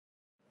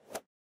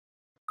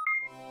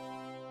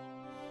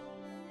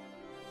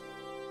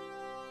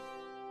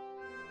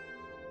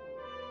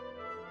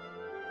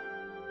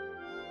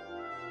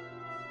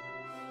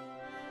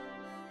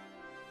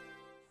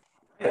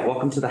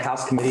welcome to the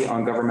House Committee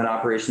on Government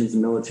Operations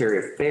and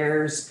Military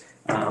Affairs.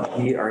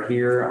 We are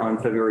here on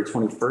February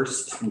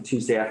 21st, on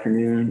Tuesday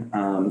afternoon,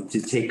 to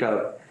take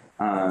up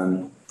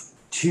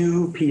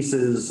two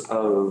pieces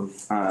of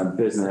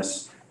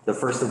business. The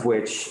first of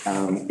which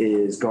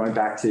is going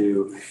back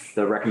to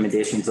the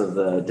recommendations of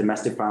the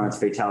Domestic Violence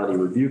Fatality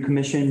Review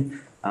Commission.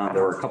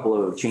 There were a couple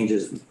of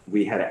changes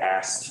we had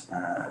asked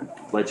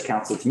Ledge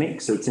Council to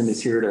make. So Tim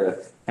is here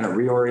to kind of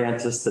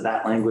reorient us to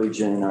that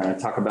language and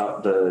talk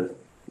about the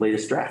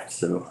latest draft.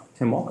 So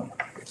Tim, welcome.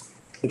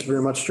 Thank you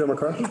very much, Chair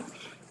McCarthy.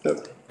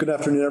 Good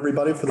afternoon,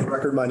 everybody. For the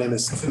record, my name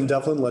is Tim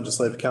Devlin,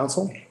 Legislative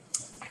Counsel.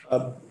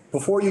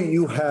 Before you,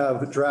 you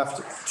have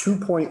draft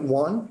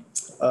 2.1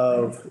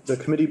 of the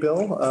committee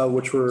bill,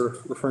 which we're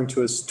referring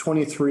to as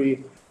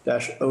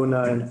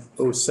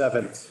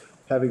 23-0907,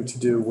 having to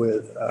do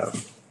with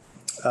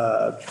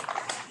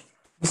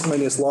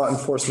miscellaneous law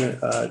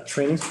enforcement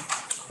training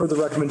for the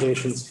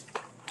recommendations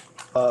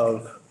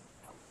of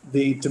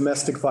the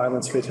Domestic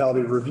Violence Fatality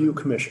Review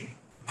Commission.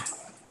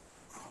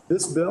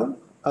 This bill,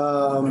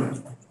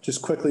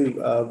 just quickly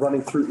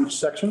running through each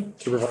section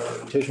to provide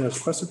presentation as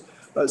requested.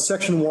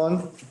 Section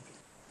 1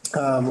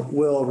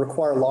 will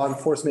require law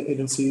enforcement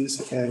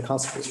agencies and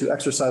constables who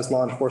exercise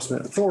law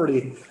enforcement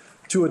authority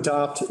to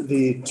adopt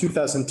the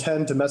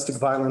 2010 Domestic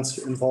Violence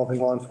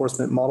Involving Law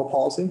Enforcement Model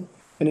Policy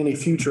and any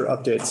future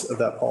updates of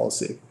that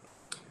policy.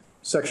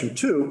 Section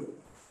 2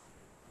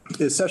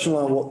 is session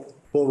law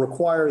will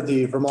require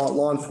the Vermont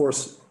Law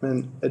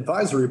Enforcement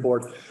Advisory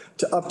Board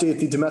to update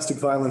the Domestic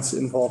Violence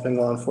Involving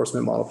Law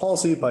Enforcement Model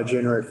Policy by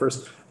January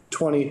 1st,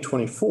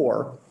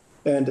 2024.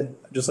 And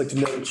I'd just like to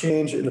note a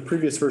change in the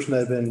previous version that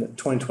had been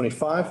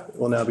 2025, it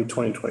will now be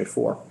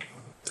 2024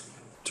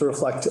 to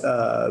reflect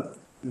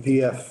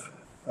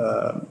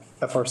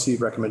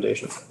FRC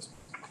recommendations.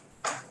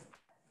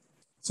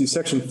 See,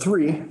 section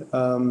 3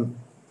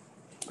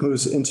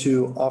 moves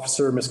into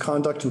officer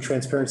misconduct and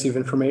transparency of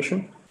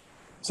information.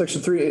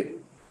 Section 3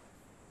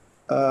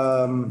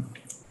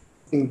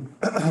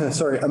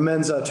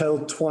 amends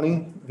Title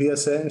 20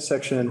 VSA,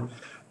 section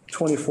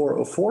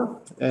 2404,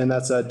 and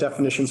that's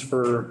definitions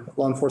for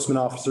law enforcement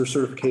officer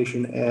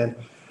certification and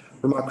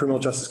Vermont Criminal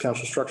Justice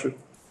Council structure.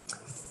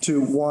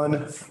 To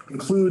one,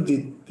 include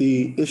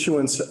the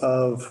issuance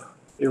of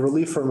a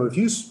relief from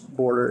abuse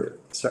order.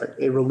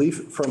 A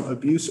relief from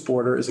abuse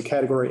order is a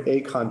category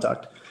A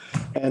conduct,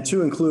 and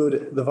to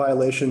include the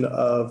violation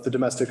of the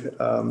domestic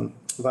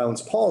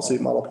violence policy,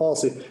 model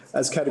policy,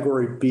 as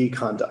category B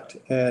conduct.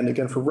 And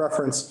again, for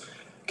reference,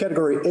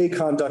 category A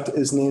conduct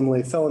is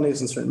namely felonies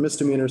and certain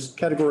misdemeanors.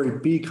 Category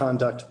B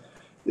conduct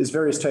is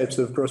various types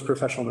of gross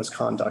professional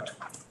misconduct.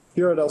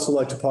 Here, I'd also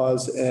like to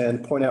pause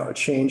and point out a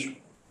change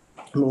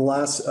from the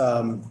last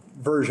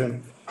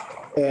version,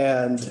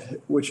 and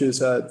which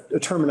is a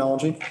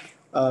terminology.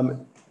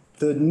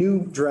 The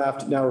new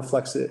draft now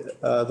reflects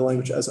the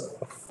language as a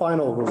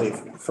final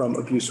relief from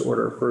abuse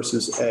order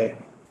versus a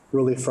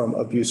relief from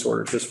abuse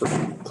order, just for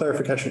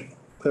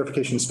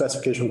clarification,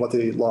 specification of what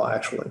the law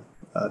actually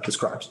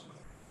describes.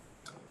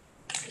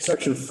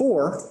 Section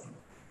 4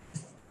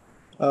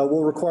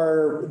 will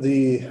require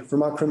the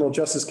Vermont Criminal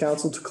Justice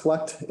Council to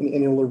collect and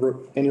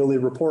annually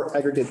report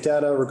aggregate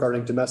data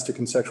regarding domestic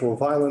and sexual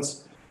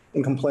violence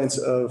and complaints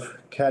of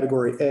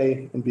category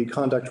A and B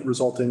conduct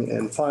resulting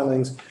in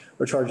filings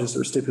or charges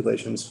or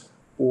stipulations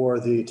or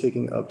the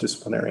taking of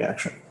disciplinary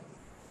action.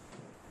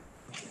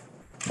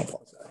 I'll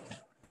pause that.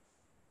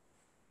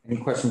 Any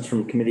questions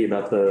from the committee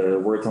about the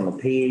words on the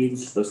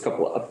page, those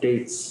couple of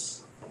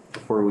updates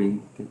before we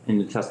get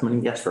into testimony?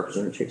 Yes,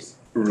 Representative Chase.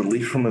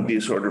 Relief from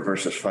abuse order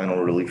versus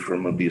final relief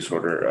from abuse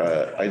order.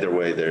 Either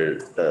way,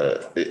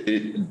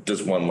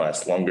 does one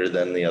last longer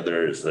than the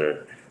other? Is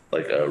there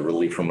like a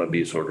relief from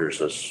abuse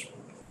orders as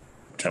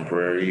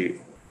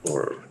temporary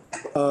or?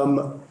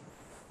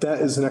 That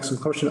is an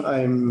excellent question.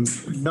 I'm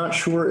not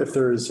sure if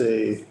there is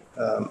a,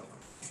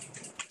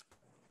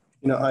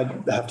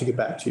 I'd have to get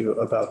back to you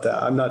about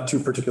that. I'm not too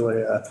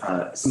particularly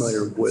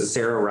familiar with.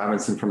 Sarah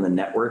Robinson from the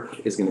network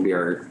is going to be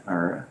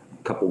our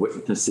couple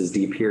witnesses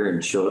deep here,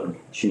 and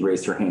she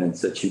raised her hand and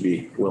said she'd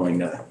be willing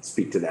to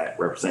speak to that,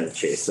 Representative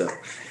Chase. So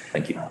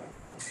thank you.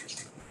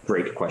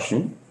 Great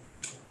question.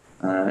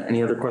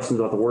 Any other questions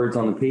about the words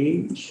on the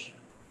page?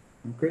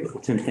 Great.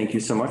 Well, Tim, thank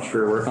you so much for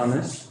your work on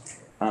this.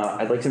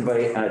 I'd like to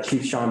invite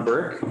Chief Sean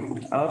Burke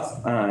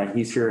up.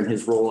 He's here in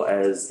his role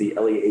as the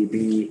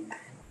LEAB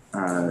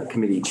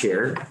committee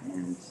chair,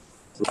 and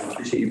so I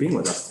appreciate you being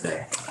with us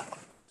today.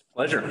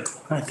 Pleasure.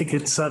 I think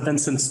it's been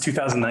since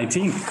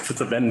 2019 since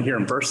I've been here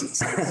in person.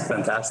 So it's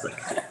fantastic.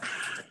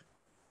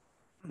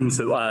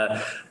 So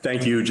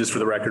thank you. Just for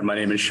the record, my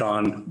name is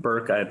Sean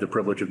Burke. I have the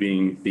privilege of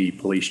being the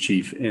police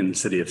chief in the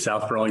city of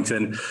South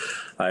Burlington.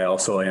 I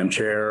also am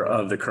chair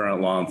of the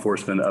current Law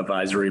Enforcement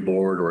Advisory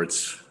Board, or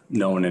it's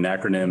known in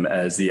acronym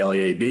as the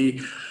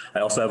LEAB. I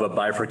also have a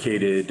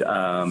bifurcated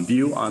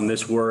view on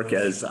this work,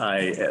 as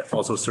I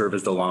also serve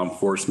as the law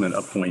enforcement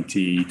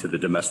appointee to the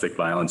Domestic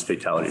Violence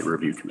Fatality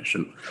Review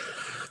Commission.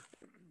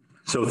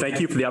 So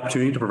thank you for the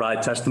opportunity to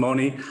provide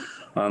testimony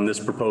on this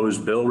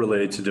proposed bill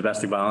related to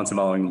domestic violence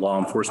involving law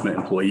enforcement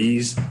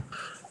employees.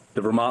 The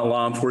Vermont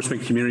law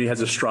enforcement community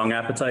has a strong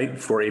appetite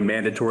for a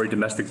mandatory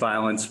domestic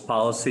violence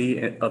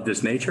policy of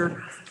this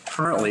nature.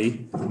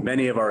 Currently,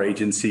 many of our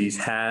agencies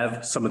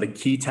have some of the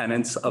key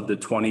tenets of the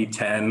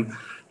 2010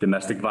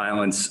 domestic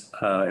violence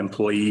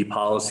employee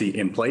policy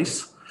in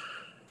place.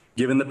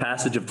 Given the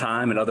passage of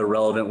time and other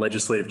relevant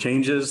legislative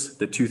changes,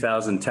 the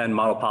 2010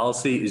 model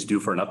policy is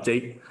due for an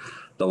update.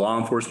 The Law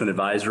Enforcement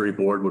Advisory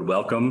Board would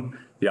welcome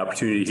the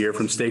opportunity to hear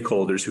from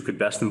stakeholders who could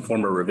best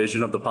inform a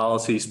revision of the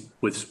policies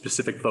with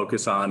specific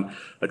focus on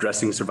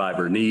addressing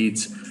survivor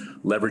needs,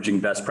 leveraging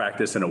best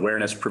practice and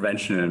awareness,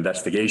 prevention and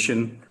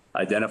investigation,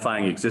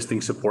 identifying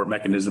existing support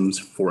mechanisms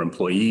for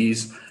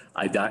employees,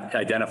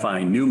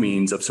 identifying new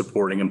means of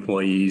supporting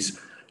employees,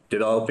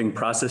 developing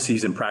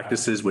processes and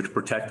practices which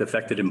protect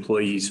affected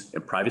employees'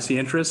 privacy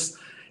interests,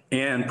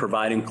 and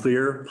providing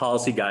clear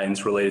policy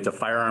guidance related to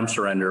firearm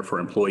surrender for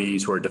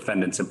employees who are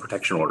defendants in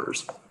protection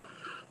orders.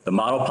 The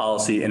model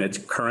policy in its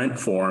current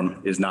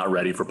form is not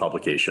ready for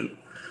publication.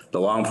 The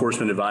Law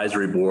Enforcement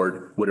Advisory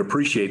Board would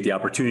appreciate the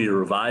opportunity to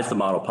revise the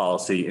model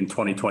policy in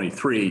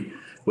 2023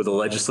 with a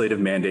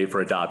legislative mandate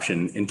for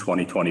adoption in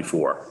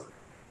 2024.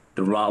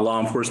 The Vermont law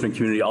enforcement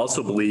community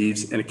also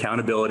believes in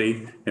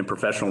accountability and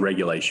professional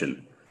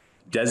regulation.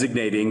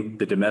 Designating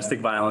the domestic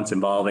violence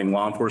involving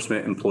law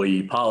enforcement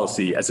employee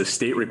policy as a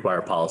state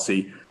required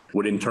policy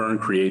would in turn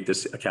create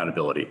this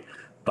accountability.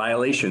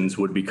 Violations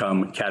would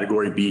become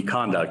Category B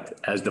conduct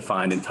as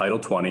defined in Title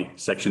 20,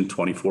 Section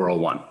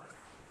 2401.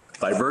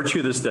 By virtue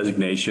of this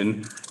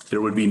designation,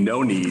 there would be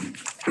no need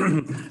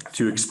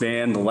to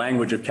expand the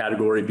language of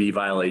Category B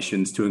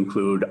violations to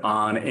include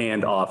on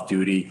and off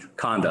duty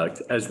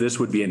conduct, as this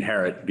would be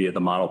inherent via the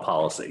model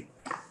policy.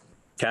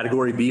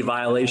 Category B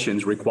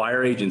violations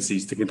require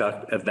agencies to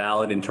conduct a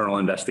valid internal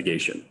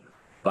investigation.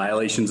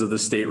 Violations of the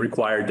state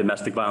required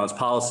domestic violence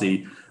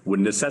policy would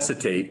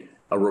necessitate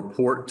a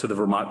report to the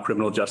Vermont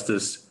Criminal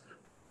Justice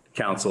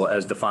Council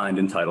as defined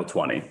in Title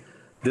 20.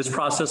 This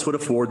process would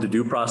afford the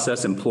due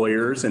process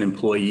employers and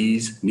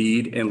employees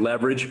need and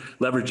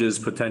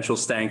leverages potential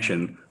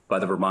sanction by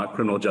the Vermont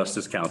Criminal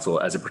Justice Council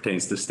as it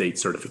pertains to state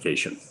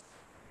certification.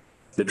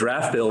 The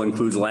draft bill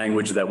includes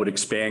language that would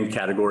expand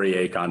Category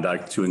A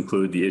conduct to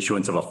include the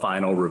issuance of a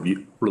final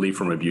relief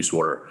from abuse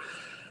order.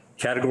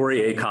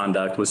 Category A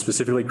conduct was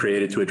specifically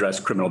created to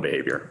address criminal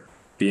behavior.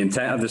 The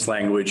intent of this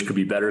language could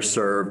be better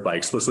served by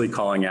explicitly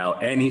calling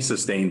out any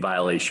sustained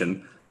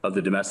violation of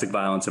the domestic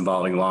violence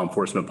involving law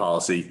enforcement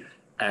policy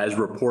as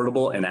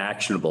reportable and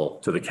actionable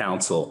to the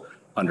council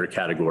under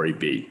Category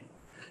B.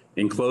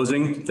 In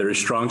closing, there is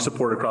strong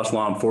support across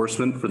law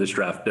enforcement for this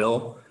draft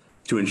bill.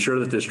 To ensure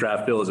that this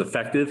draft bill is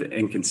effective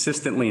and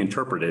consistently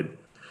interpreted,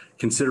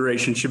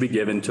 consideration should be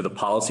given to the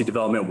policy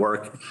development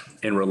work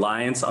in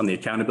reliance on the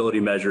accountability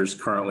measures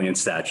currently in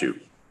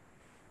statute.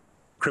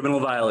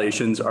 Criminal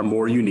violations are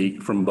more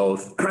unique from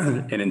both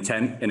an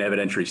intent and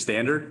evidentiary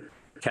standard.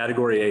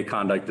 Category A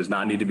conduct does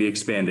not need to be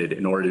expanded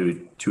in order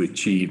to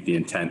achieve the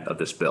intent of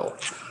this bill.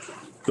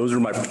 Those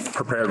are my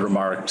prepared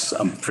remarks.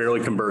 I'm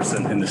fairly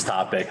conversant in this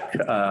topic.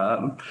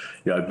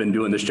 I've been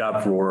doing this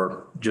job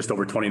for just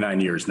over 29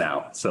 years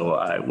now, so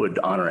I would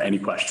honor any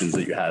questions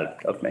that you had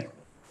of me.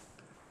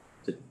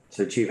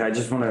 So Chief, I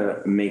just want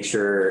to make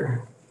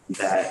sure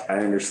that I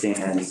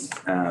understand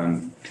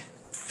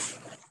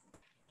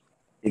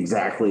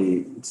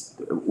exactly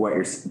what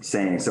you're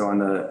saying. So on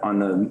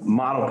the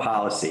model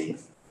policy,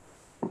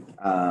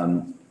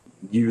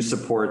 you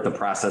support the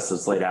process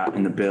that's laid out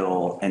in the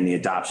bill and the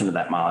adoption of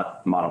that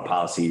model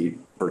policy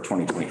for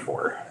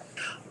 2024.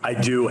 I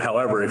do.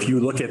 However, if you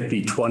look at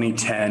the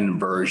 2010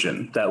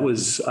 version that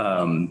was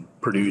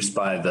produced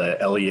by the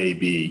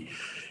LEAB,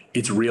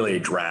 it's really a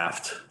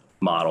draft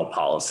model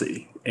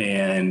policy.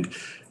 And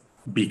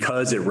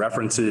because it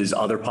references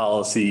other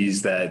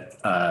policies that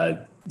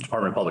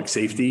Department of Public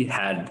Safety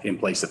had in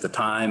place at the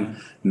time,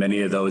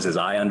 many of those, as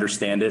I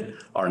understand it,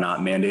 are not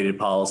mandated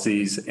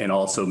policies, and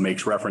also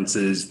makes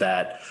references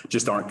that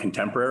just aren't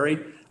contemporary.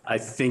 I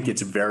think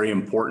it's very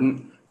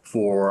important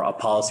for a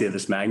policy of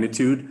this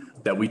magnitude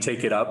that we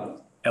take it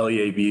up, that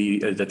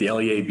the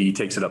LEAB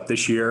takes it up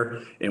this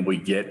year, and we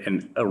get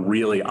a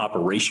really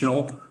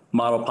operational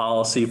model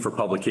policy for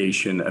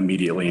publication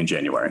immediately in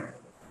January.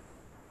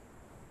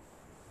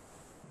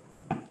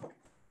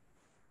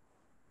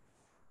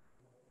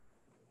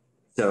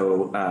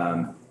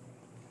 So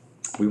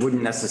we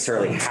wouldn't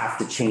necessarily have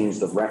to change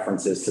the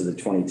references to the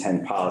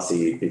 2010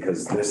 policy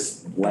because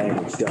this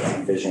language does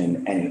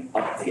envision any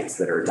updates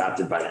that are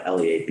adopted by the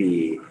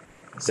LEAB.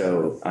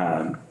 So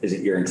is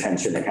it your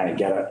intention to kind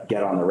of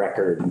get on the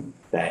record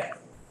that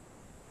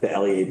the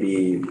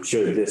LEAB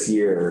should this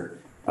year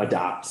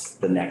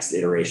adopt the next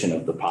iteration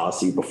of the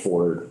policy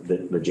before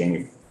the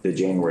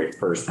January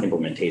 1st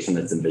implementation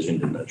that's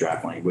envisioned in the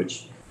draft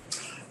language?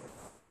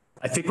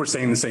 I think we're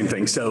saying the same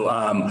thing. So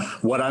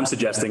what I'm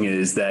suggesting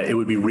is that it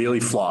would be really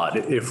flawed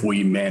if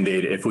we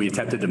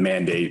attempted to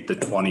mandate the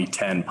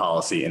 2010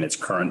 policy in its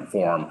current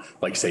form,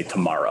 like say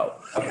tomorrow.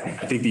 Okay.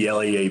 I think the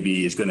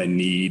LEAB is going to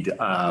need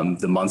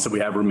the months that we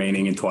have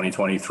remaining in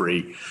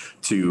 2023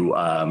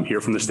 to hear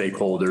from the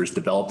stakeholders,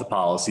 develop the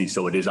policy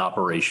so it is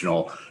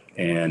operational.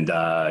 And,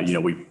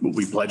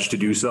 we pledge to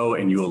do so,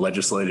 and you will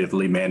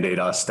legislatively mandate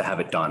us to have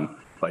it done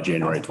by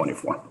January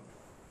 24.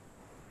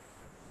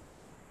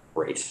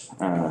 Great.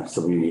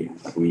 So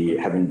we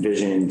have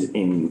envisioned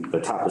in the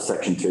top of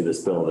section 2 of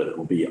this bill that it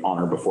will be on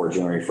or before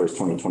January 1st,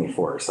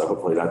 2024. So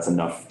hopefully that's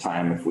enough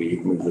time if we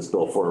move this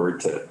bill forward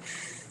to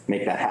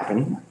make that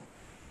happen.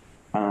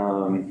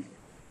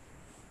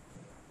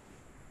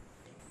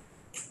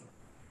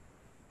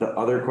 The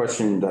other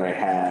question that I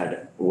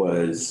had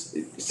was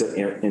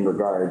in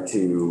regard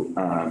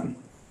to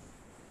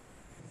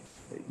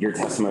your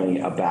testimony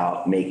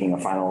about making a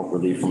final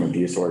relief from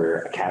abuse order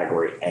a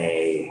category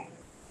A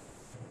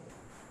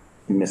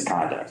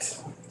misconduct.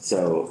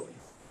 So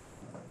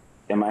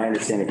am I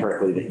understanding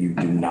correctly that you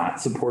do not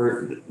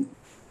support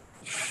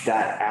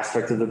that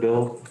aspect of the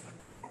bill?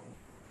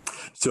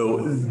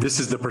 So this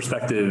is the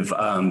perspective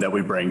that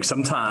we bring.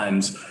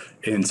 Sometimes,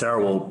 and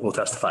Sarah will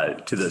testify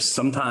to this,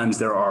 sometimes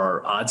there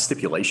are odd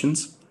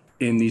stipulations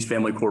in these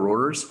family court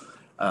orders,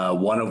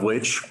 one of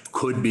which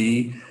could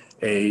be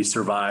a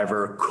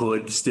survivor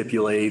could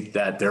stipulate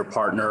that their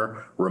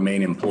partner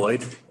remain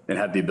employed and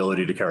have the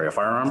ability to carry a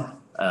firearm.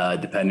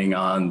 Depending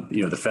on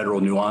the federal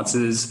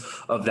nuances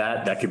of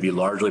that could be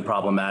largely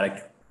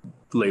problematic,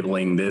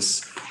 labeling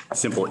this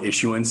simple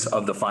issuance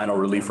of the final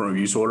relief from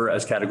abuse order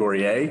as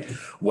category A.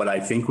 What I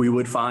think we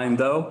would find,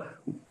 though,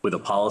 with a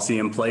policy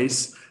in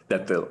place,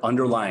 that the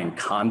underlying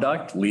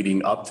conduct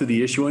leading up to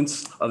the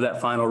issuance of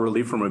that final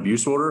relief from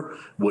abuse order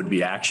would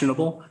be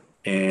actionable.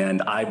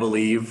 And I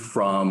believe,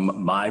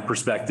 from my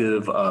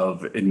perspective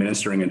of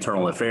administering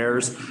internal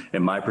affairs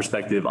and my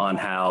perspective on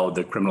how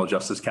the Criminal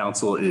Justice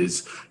Council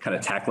is kind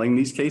of tackling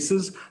these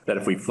cases, that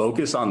if we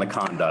focus on the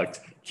conduct,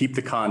 keep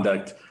the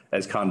conduct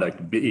as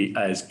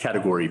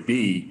category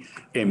B,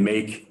 and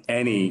make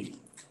any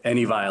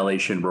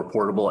violation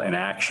reportable and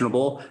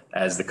actionable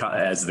as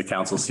the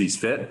council sees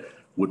fit,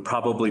 would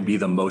probably be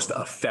the most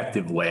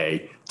effective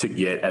way to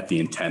get at the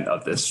intent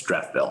of this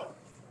draft bill.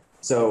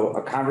 So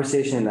a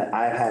conversation that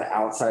I've had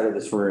outside of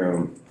this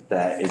room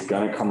that is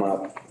going to come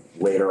up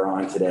later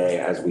on today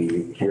as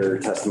we hear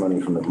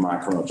testimony from the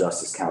Vermont Criminal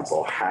Justice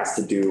Council has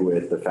to do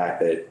with the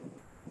fact that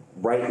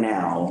right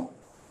now,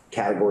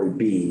 category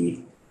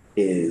B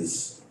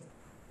is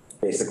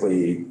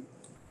basically,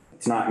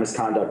 it's not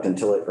misconduct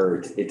until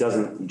it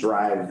doesn't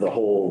drive the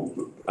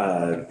whole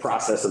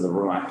process of the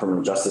Vermont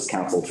Criminal Justice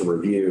Council to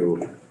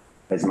review,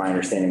 as my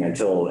understanding,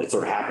 until it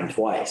sort of happened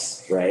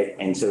twice, right?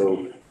 And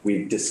so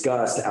we've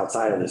discussed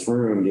outside of this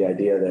room the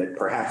idea that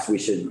perhaps we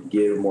should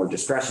give more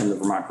discretion to the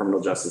Vermont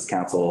Criminal Justice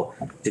Council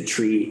to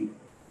treat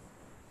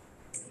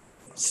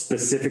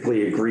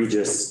specifically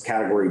egregious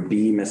category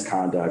B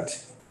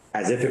misconduct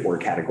as if it were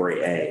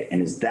category A.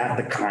 And is that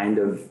the kind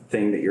of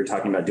thing that you're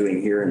talking about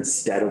doing here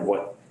instead of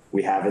what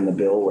we have in the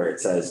bill where it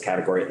says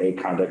category A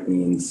conduct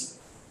means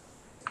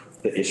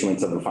the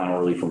issuance of a final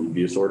relief from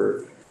abuse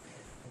order?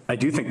 I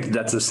do think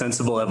that's a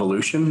sensible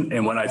evolution.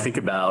 And when I think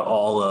about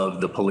all of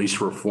the police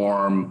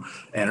reform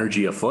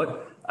energy afoot,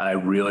 I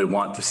really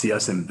want to see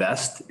us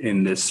invest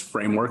in this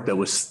framework that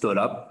was stood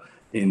up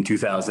in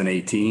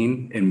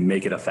 2018 and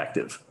make it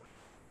effective.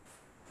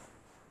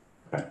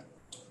 Okay.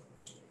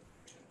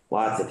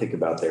 Lots to think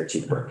about there,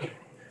 Chief Burke.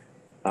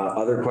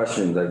 Other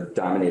questions? I've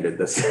dominated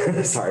this.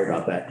 Sorry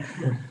about that.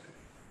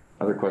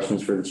 Other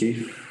questions for the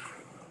chief?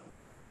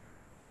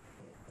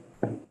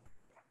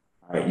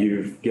 All right,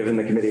 you've given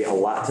the committee a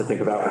lot to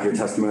think about with your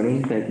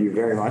testimony. Thank you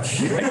very much.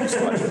 Thank you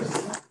so much.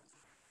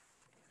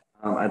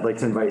 I'd like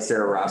to invite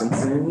Sarah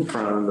Robinson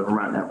from the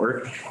Vermont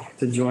Network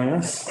to join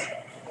us.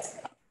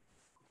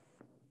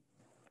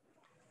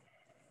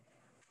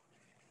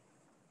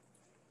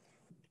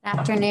 Good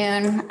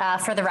afternoon.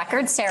 For the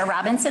record, Sarah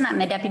Robinson. I'm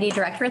the Deputy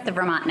Director at the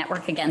Vermont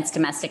Network Against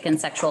Domestic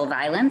and Sexual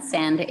Violence,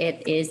 and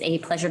it is a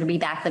pleasure to be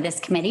back with this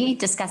committee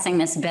discussing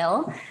this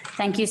bill.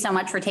 Thank you so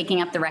much for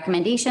taking up the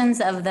recommendations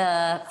of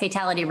the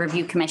Fatality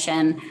Review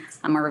Commission.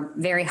 We're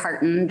very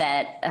heartened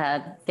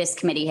that this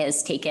committee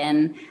has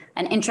taken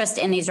an interest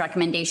in these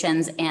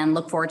recommendations and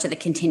look forward to the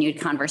continued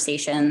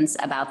conversations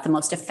about the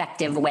most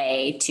effective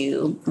way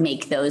to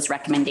make those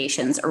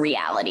recommendations a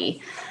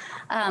reality.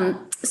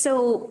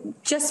 So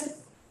just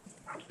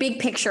big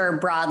picture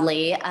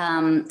broadly,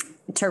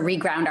 to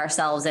reground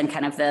ourselves in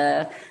kind of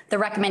the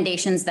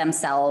recommendations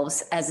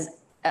themselves. As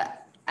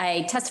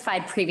I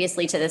testified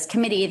previously to this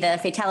committee, the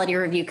Fatality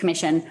Review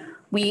Commission,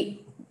 we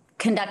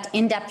conduct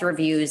in-depth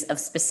reviews of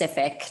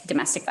specific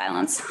domestic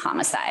violence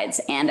homicides.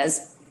 And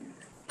as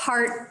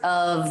part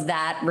of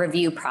that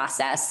review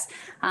process,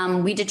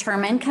 we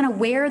determine kind of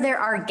where there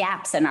are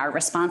gaps in our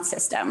response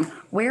system,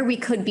 where we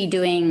could be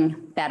doing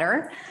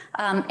better,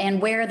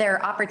 and where there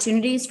are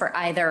opportunities for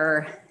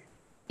either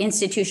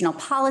institutional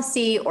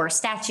policy or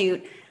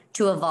statute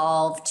to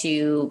evolve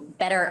to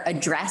better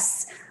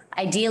address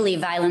ideally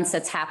violence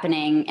that's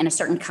happening in a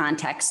certain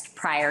context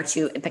prior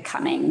to it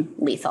becoming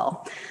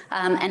lethal.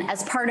 And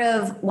as part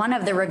of one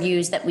of the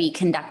reviews that we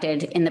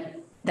conducted in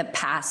the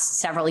past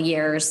several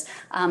years,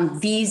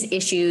 these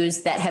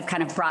issues that have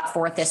kind of brought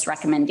forth this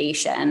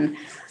recommendation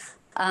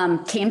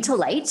came to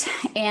light.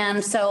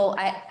 And so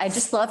I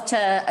just love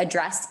to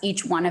address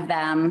each one of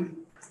them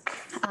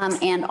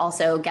and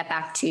also get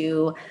back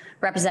to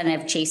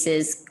Representative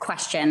Chase's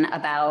question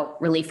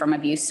about relief from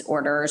abuse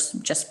orders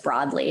just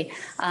broadly.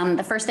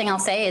 The first thing I'll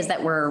say is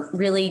that we're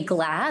really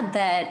glad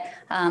that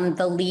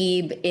the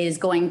LEAB is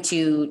going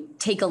to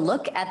take a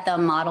look at the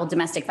model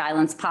domestic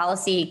violence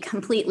policy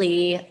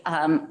completely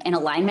in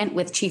alignment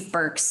with Chief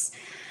Burke's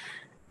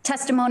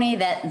testimony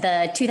that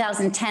the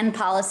 2010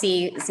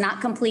 policy is not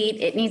complete.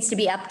 It needs to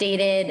be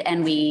updated,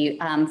 and we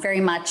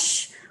very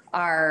much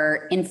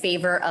are in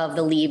favor of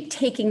the LEAB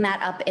taking that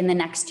up in the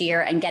next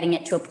year and getting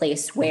it to a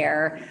place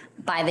where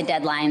by the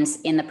deadlines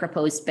in the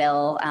proposed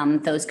bill,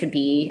 those could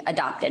be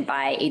adopted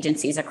by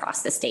agencies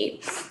across the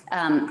state.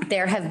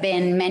 There have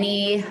been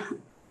many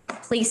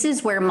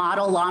places where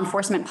model law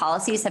enforcement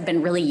policies have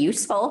been really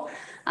useful.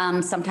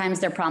 Sometimes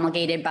they're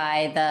promulgated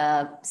by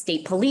the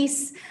state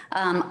police.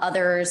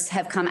 Others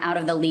have come out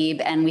of the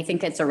LEAB, and we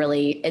think it's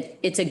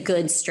a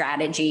good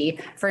strategy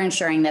for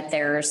ensuring that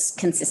there's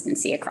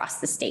consistency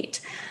across the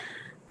state.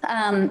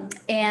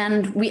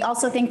 And we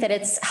also think that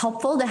it's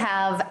helpful to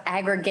have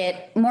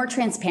more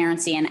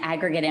transparency and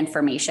aggregate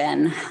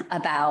information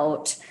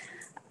about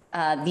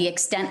the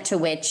extent to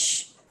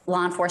which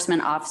law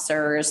enforcement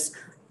officers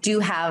do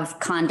have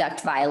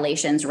conduct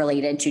violations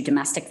related to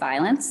domestic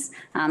violence.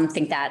 I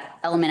think that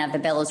element of the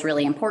bill is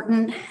really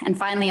important. And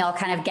finally, I'll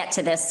kind of get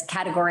to this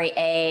category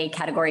A,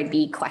 category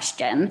B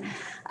question.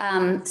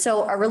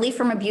 So a relief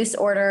from abuse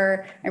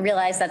order, I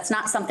realize that's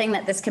not something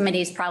that this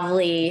committee is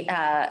probably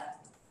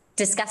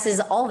discusses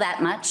all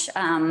that much,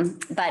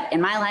 but in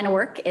my line of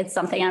work, it's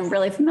something I'm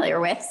really familiar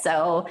with.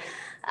 So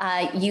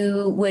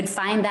you would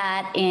find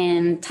that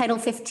in Title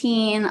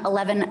 15,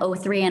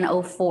 1103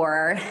 and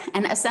 04.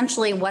 And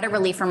essentially what a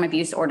relief from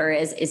abuse order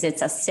is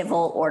it's a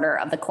civil order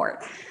of the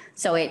court.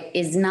 So it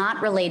is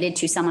not related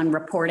to someone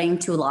reporting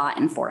to law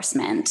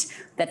enforcement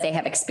that they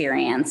have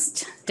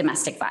experienced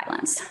domestic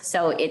violence.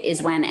 So it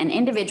is when an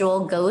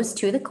individual goes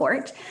to the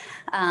court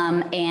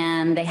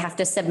and they have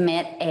to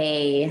submit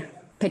a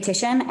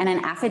petition and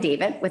an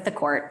affidavit with the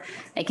court.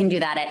 They can do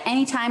that at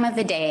any time of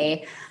the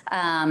day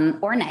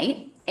or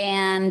night.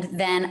 And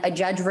then a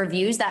judge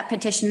reviews that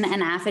petition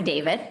and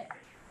affidavit.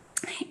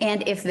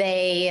 And if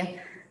they,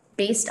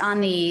 based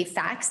on the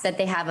facts that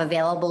they have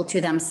available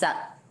to them,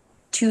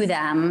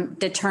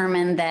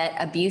 determine that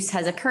abuse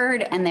has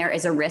occurred and there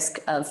is a risk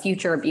of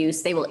future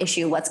abuse, they will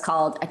issue what's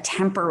called a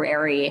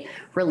temporary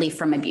relief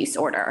from abuse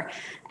order.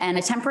 And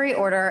a temporary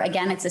order,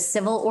 again, it's a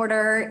civil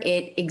order.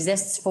 It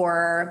exists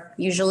for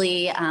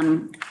usually,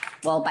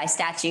 by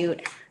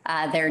statute,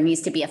 there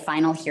needs to be a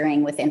final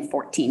hearing within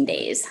 14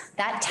 days.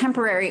 That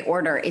temporary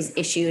order is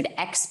issued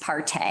ex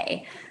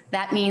parte.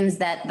 That means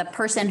that the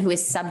person who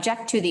is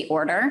subject to the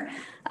order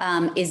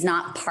is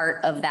not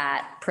part of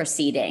that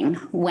proceeding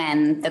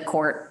when the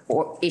court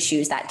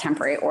issues that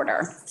temporary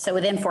order. So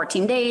within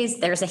 14 days,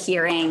 there's a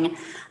hearing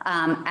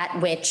at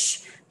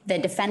which the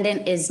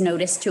defendant is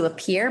noticed to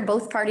appear.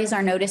 Both parties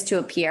are noticed to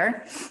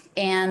appear,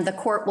 and the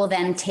court will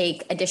then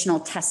take additional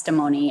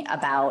testimony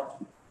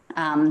about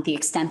the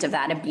extent of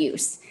that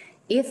abuse.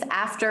 If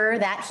after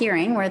that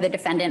hearing where the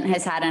defendant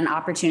has had an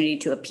opportunity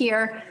to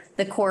appear,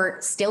 the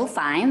court still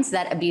finds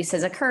that abuse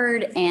has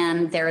occurred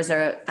and there is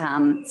a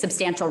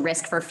substantial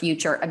risk for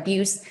future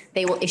abuse,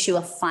 they will issue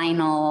a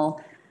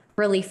final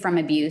relief from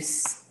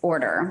abuse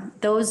order.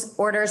 Those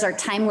orders are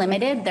time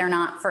limited. They're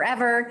not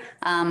forever.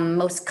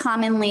 Most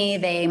commonly,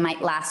 they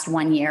might last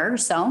 1 year or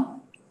so.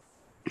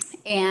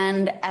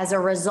 And as a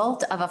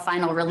result of a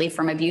final relief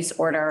from abuse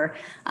order,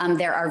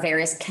 there are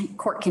various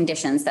court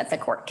conditions that the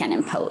court can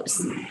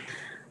impose.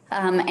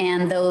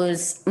 And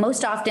those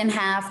most often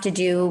have to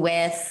do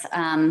with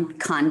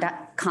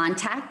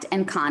contact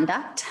and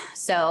conduct.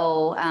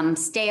 So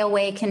stay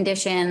away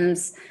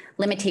conditions,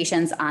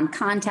 limitations on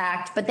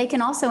contact, but they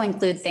can also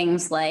include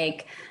things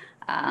like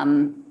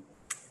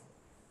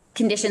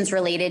conditions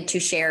related to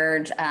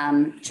shared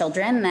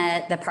children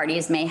that the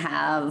parties may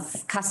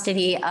have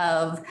custody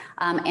of,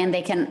 and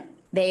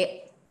they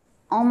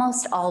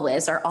almost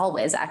always, or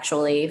always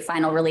actually,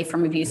 final relief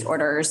from abuse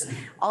orders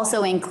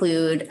also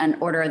include an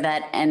order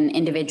that an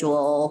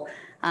individual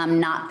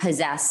not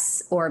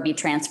possess or be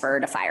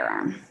transferred a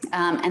firearm.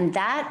 And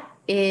that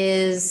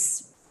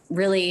is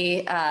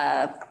really,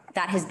 that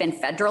has been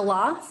federal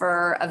law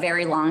for a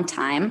very long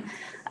time.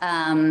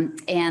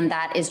 And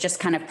that is just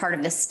kind of part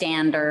of the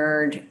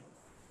standard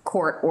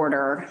court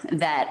order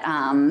that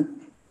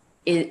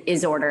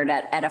is ordered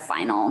at a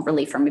final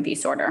relief from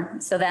abuse order.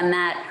 So then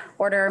that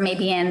order may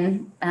be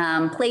in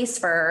place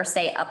for,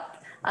 say,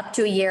 up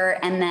to a year.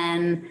 And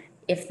then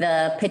if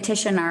the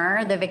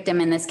petitioner, the victim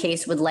in this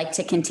case, would like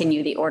to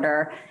continue the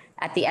order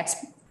at the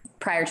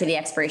prior to the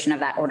expiration of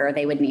that order,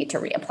 they would need to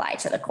reapply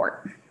to the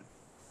court.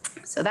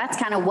 So that's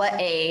kind of what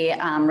a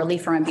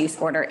relief from abuse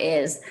order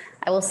is.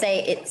 I will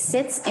say it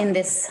sits in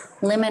this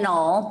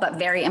liminal but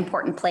very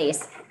important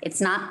place.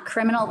 It's not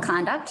criminal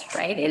conduct,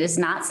 right? It is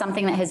not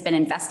something that has been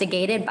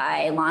investigated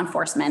by law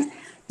enforcement,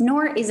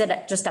 nor is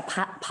it just a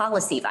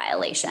policy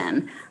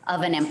violation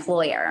of an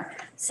employer.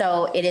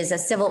 So it is a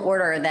civil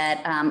order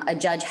that a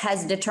judge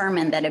has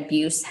determined that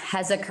abuse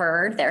has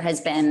occurred. There has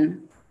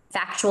been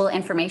factual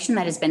information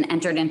that has been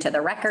entered into the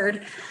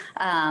record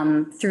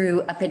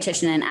through a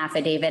petition and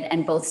affidavit,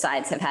 and both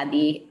sides have had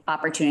the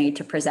opportunity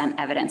to present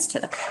evidence to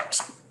the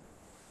court.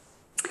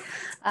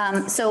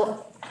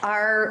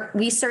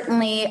 We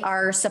certainly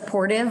are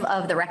supportive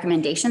of the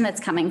recommendation that's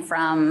coming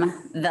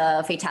from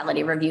the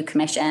Fatality Review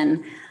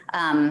Commission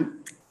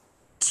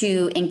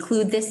to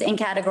include this in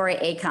category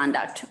A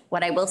conduct.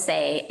 What I will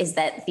say is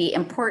that the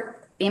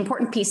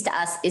important piece to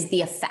us is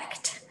the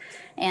effect.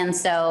 And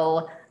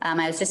so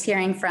I was just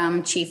hearing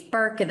from Chief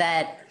Burke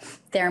that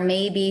there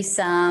may be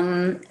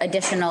some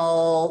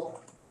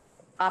additional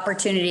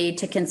opportunity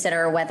to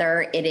consider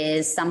whether it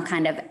is some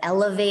kind of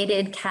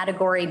elevated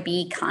category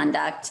B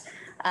conduct.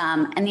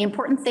 And the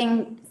important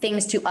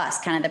things to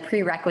us, kind of the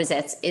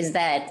prerequisites, is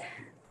that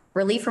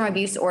relief from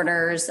abuse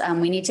orders,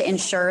 we need to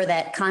ensure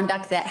that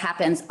conduct that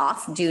happens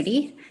off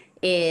duty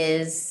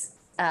is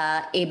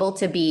able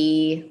to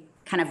be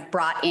kind of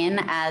brought in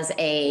as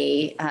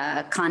a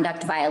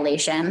conduct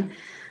violation,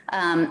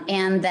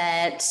 and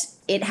that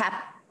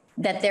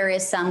that there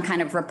is some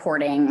kind of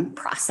reporting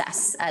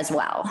process as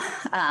well.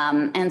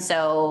 And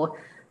so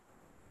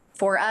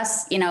for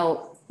us,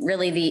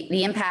 really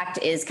the impact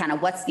is kind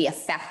of what's the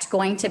effect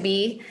going to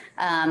be.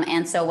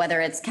 And so whether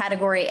it's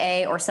category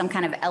A or some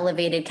kind of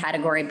elevated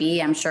category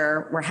B, I'm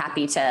sure we're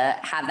happy to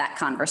have that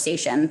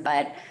conversation.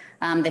 But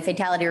the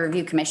Fatality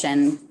Review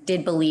Commission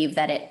did believe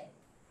that it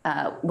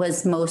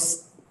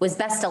was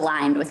best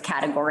aligned with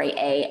category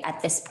A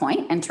at this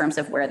point in terms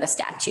of where the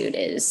statute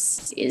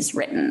is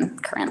written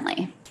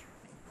currently.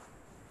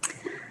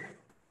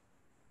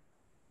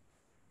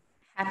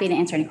 Happy to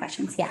answer any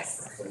questions.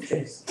 Yes.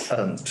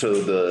 So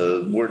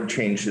the word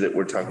change that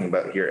we're talking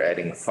about here,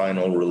 adding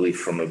final relief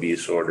from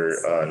abuse order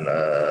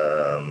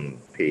on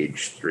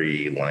page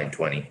 3, line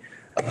 20,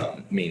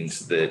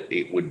 means that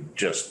it would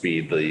just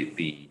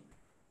be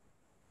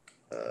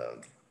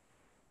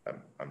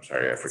I'm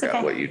sorry, I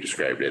forgot what you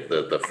described it.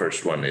 The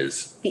first one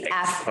is the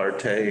ex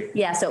parte.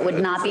 Yeah, so it would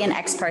not be an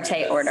ex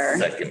parte order.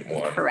 Second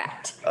one.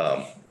 Correct.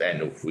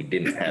 And if we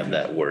didn't have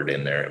that word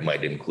in there, it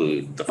might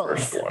include the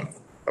first one.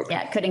 Okay.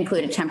 Yeah, it could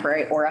include a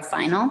temporary or a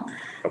final.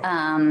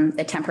 Okay.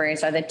 The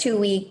temporaries are the 2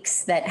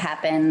 weeks that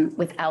happen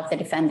without the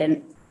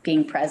defendant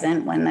being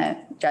present when the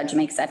judge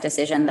makes that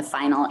decision. The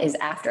final is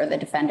after the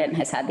defendant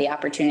has had the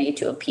opportunity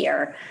to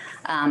appear.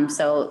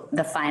 So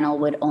the final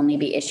would only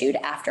be issued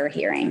after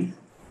hearing.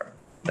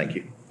 Thank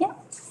you. Yeah.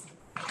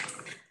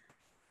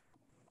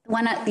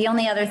 The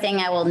only other thing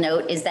I will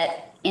note is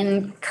that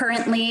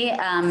currently,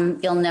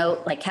 you'll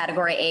note like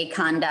category A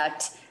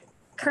conduct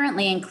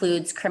currently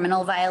includes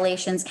criminal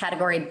violations.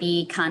 Category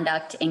B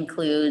conduct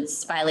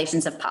includes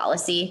violations of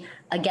policy.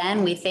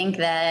 Again, we think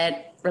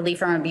that relief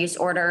from abuse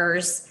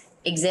orders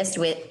exist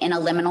in a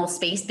liminal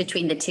space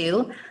between the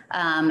two.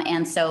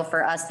 And so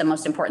for us, the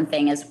most important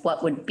thing is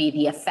what would be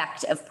the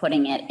effect of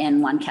putting it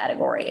in one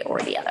category or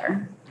the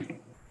other.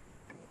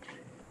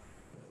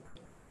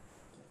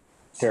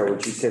 Sarah,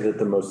 would you say that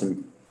the most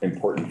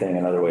important thing,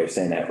 another way of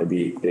saying that would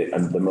be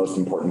the most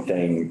important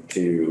thing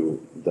to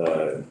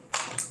the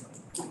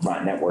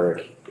Vermont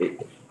network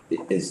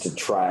is to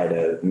try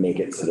to make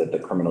it so that the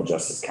Criminal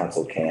Justice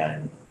Council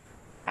can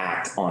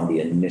act on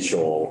the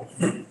initial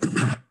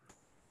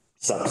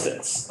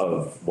substance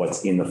of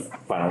what's in the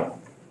final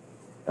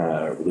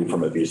relief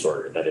from abuse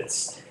order? That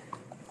it's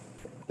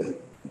the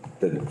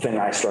thing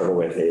I struggle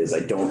with is I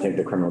don't think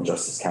the Criminal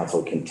Justice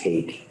Council can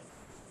take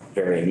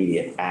very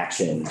immediate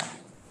action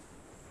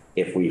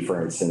if we, for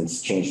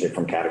instance, changed it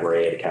from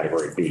category A to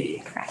category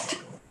B. Correct.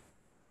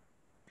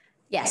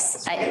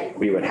 Yes.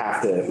 We would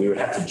have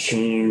to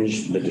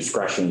change the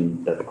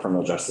discretion that the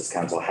Criminal Justice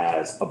Council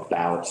has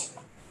about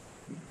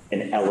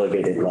an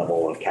elevated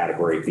level of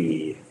category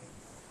B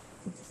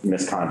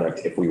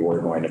misconduct if we were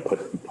going to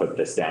put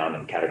this down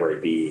in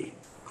category B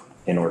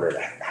in order to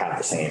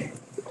have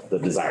the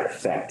desired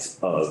effect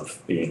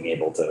of being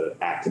able to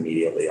act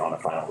immediately on a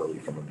final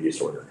relief from abuse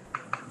order.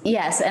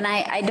 Yes, and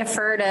I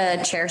defer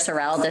to Chair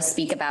Sorrell to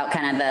speak about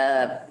kind of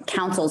the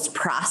council's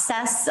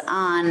process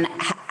on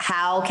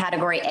how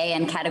category A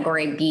and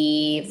category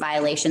B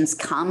violations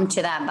come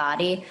to that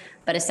body.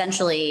 But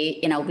essentially,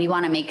 we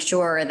want to make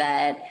sure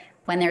that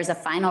when there's a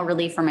final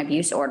relief from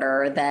abuse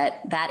order,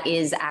 that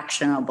is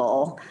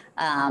actionable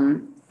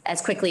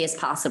as quickly as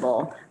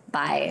possible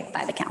by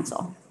the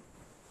council.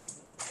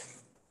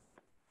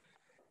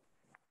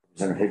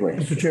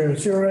 Mr. Chair,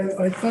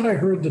 Sarah, I thought I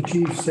heard the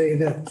chief say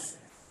that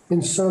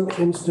in some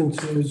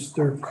instances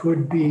there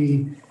could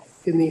be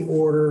in the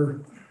order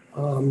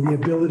the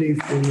ability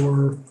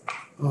for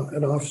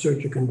an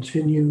officer to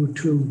continue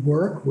to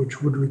work,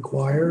 which would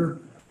require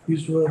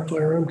use of a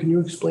firearm. Can you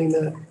explain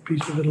that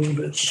piece of it a little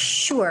bit?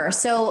 Sure.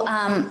 So,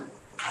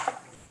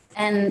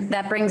 and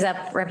that brings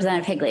up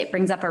Representative Higley. It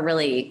brings up a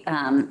really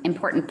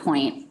important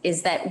point,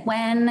 is that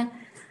when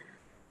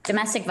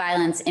domestic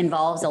violence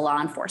involves a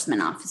law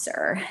enforcement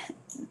officer,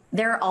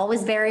 there are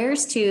always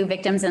barriers to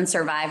victims and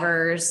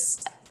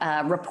survivors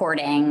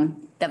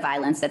reporting the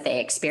violence that they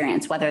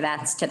experience, whether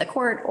that's to the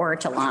court or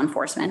to law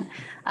enforcement.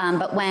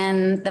 But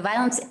when the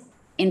violence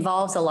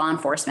involves a law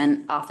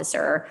enforcement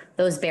officer,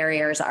 those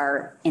barriers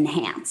are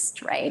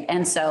enhanced, right?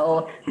 And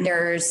so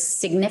there's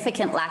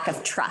significant lack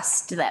of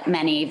trust that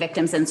many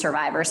victims and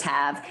survivors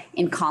have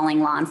in calling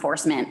law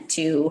enforcement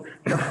to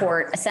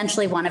report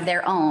essentially one of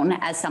their own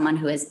as someone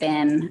who has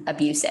been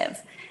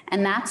abusive.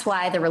 And that's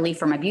why the relief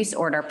from abuse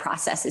order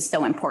process is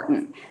so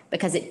important,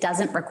 because it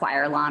doesn't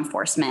require law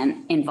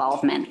enforcement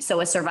involvement. So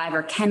a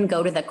survivor can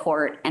go to the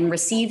court and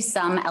receive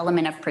some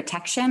element of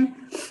protection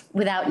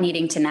without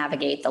needing to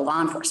navigate the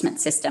law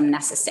enforcement system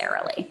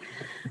necessarily.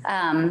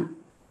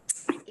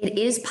 It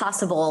is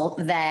possible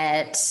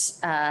that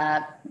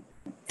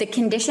the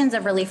conditions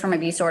of relief from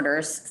abuse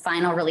orders,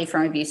 final relief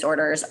from abuse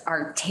orders,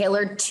 are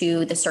tailored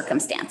to the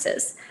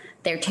circumstances.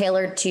 They're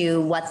tailored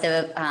to what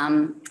the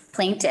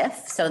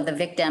plaintiff, so the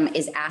victim,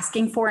 is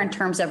asking for in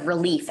terms of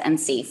relief and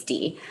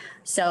safety.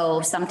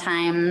 So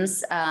sometimes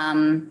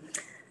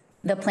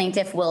the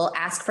plaintiff will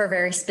ask for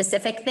very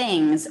specific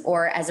things,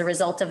 or as a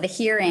result of the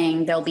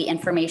hearing, there'll be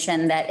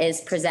information that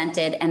is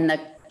presented and the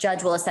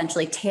judge will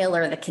essentially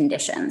tailor the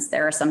conditions.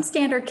 There are some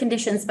standard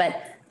conditions, but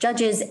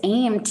judges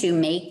aim to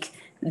make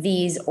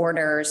these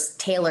orders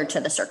tailored to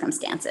the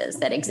circumstances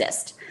that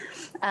exist.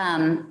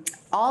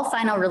 All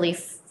final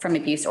relief from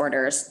abuse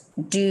orders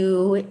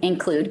do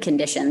include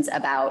conditions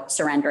about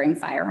surrendering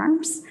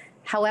firearms.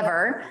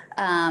 However,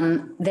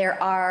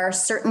 there are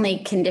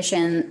certainly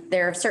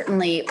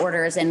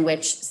orders in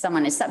which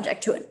someone is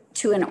subject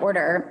to an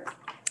order,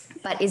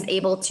 but is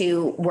able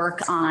to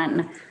work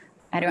on,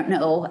 I don't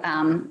know,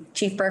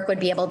 Chief Burke would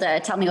be able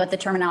to tell me what the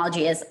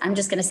terminology is. I'm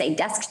just going to say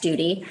desk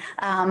duty,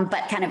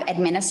 but kind of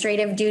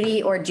administrative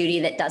duty or duty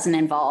that doesn't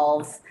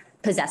involve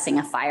possessing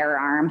a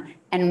firearm,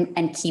 and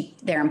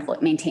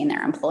maintain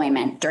their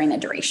employment during the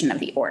duration of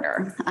the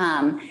order.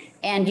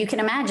 And you can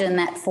imagine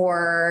that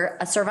for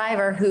a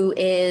survivor who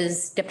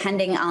is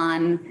depending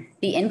on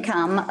the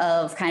income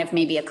of kind of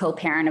maybe a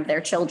co-parent of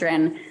their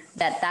children,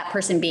 that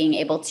person being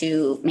able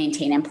to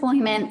maintain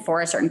employment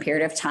for a certain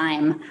period of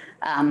time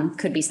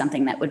could be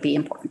something that would be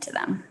important to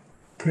them.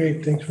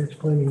 Great, thanks for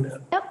explaining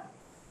that. Yep.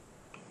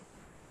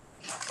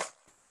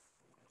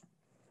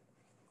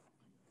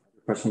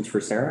 Questions for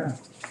Sarah?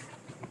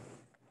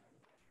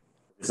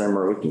 Representative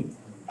Marocki.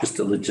 Just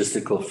a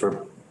logistical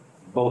for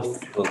both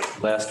the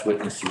last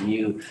witness and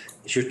you.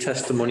 Is your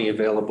testimony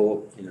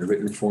available in a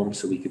written form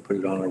so we could put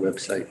it on our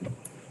website?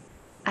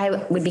 I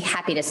would be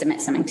happy to submit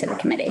something to the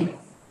committee.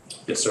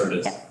 Yes, sir, it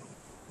is. Yep.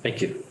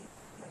 Thank you.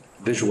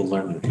 Visual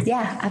learning.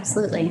 Yeah,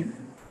 absolutely.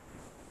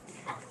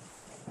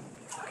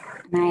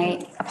 And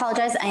I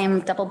apologize, I am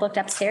double booked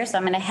upstairs, so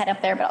I'm going to head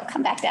up there, but I'll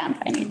come back down if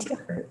I need to.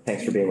 Great.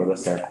 Thanks for being with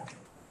us, Sarah.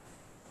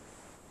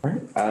 All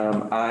right.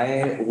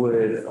 I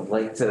would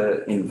like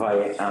to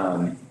invite,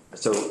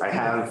 so I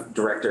have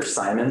Director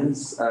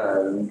Simons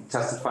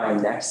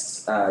testifying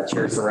next.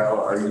 Chair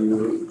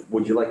Sorrell,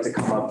 would you like to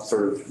come up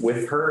sort of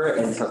with her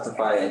and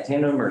testify in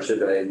tandem, or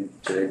should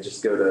I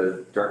just go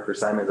to Director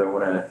Simons? I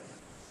want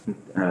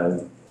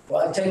to.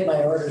 Well, I take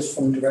my orders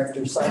from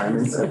Director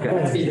Simons. Okay. I'm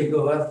happy to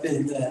go up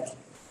and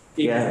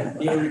be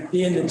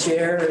in the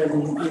chair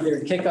and either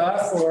kick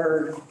off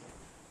or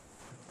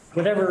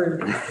whatever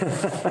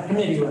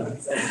committee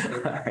wants.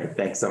 All right,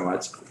 thanks so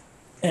much.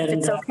 If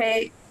it's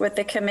okay with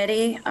the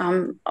committee,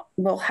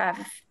 we'll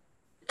have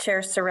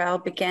Chair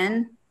Sorrell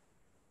begin.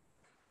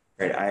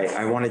 Great.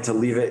 I wanted to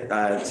leave it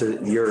to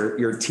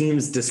your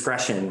team's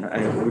discretion.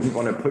 I wouldn't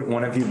want to put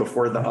one of you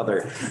before the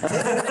other.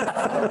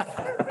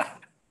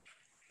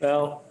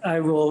 Well,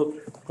 I will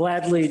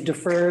gladly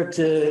defer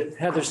to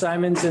Heather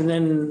Simons and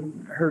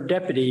then her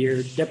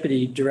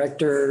deputy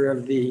director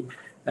of the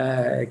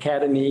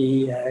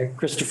Academy,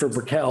 Christopher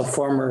Burkell,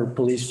 former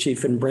police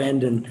chief in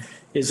Brandon,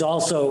 is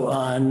also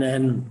on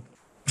and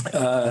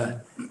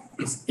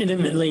is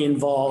intimately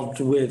involved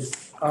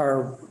with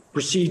our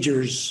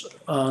procedures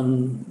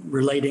on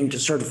relating to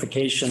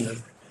certification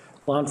of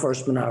law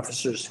enforcement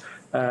officers.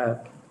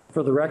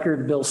 For the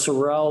record, Bill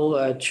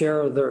Sorrell, chair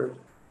of the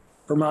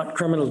Vermont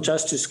Criminal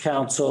Justice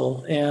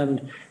Council,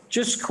 and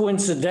just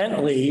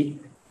coincidentally,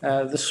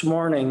 this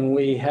morning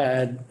we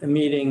had a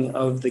meeting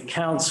of the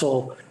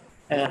council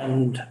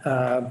and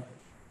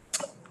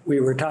we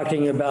were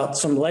talking about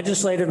some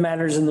legislative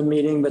matters in the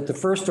meeting, but the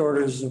first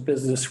orders of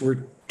business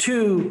were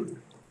two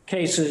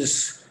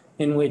cases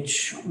in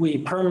which we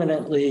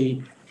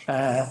permanently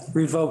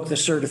revoked the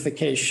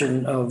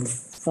certification of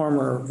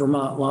former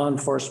Vermont law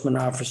enforcement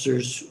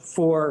officers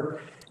for,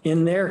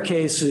 in their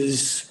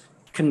cases,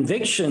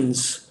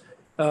 convictions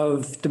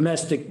of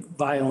domestic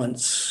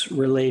violence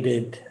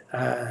related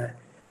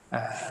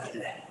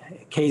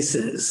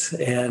cases.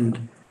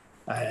 And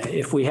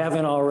If we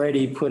haven't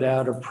already put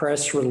out a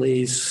press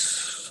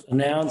release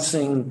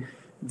announcing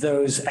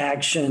those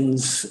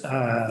actions,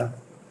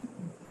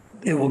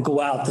 it will go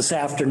out this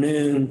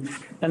afternoon.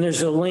 And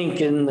there's a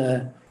link in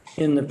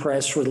the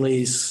press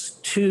release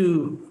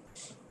to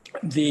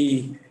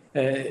the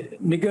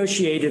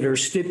negotiated or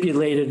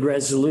stipulated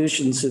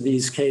resolutions of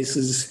these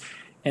cases,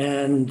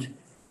 and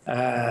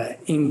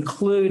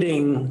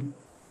including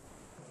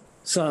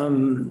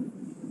some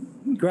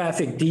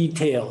graphic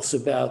details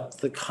about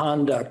the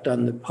conduct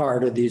on the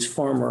part of these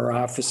former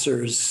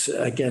officers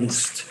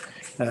against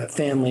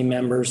family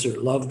members or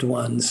loved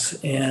ones.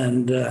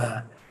 And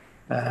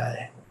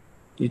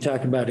you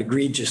talk about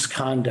egregious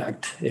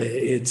conduct.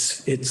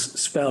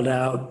 It's spelled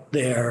out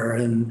there,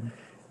 and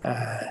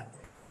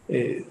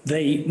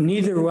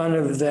neither one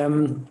of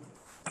them,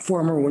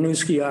 former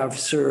Winooski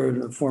officer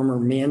and the former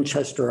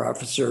Manchester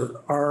officer,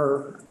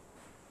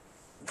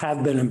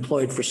 have been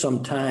employed for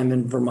some time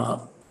in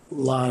Vermont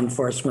law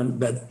enforcement,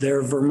 but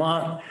their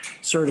Vermont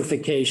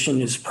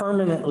certification is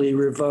permanently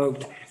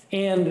revoked,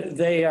 and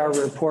they are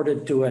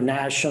reported to a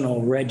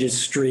national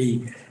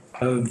registry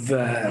of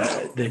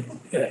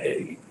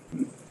that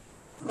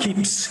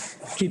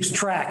keeps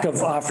track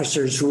of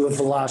officers who have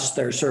lost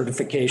their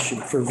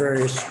certification for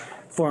various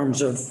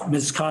forms of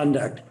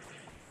misconduct.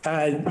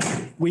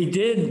 We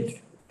did,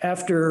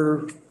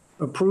 after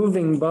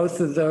approving both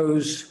of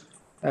those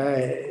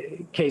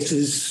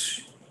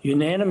cases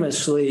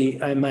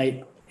unanimously, I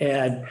might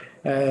add,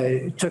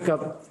 took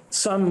up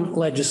some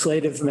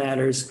legislative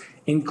matters,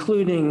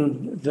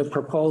 including the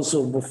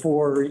proposal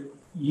before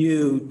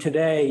you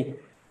today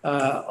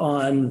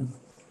on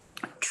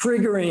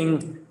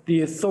triggering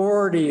the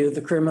authority of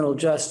the Criminal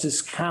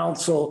Justice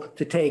Council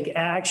to take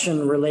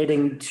action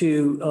relating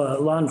to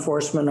law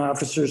enforcement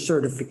officer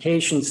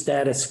certification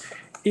status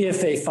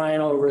if a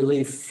final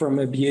relief from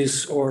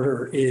abuse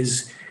order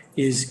is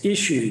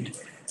issued.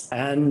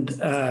 And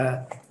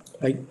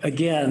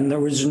again, there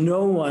was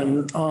no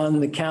one on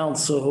the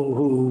council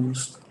who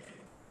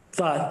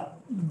thought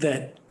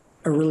that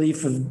a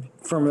relief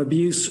from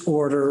abuse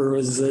order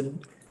was a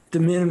de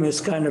minimis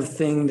kind of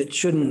thing that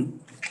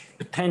shouldn't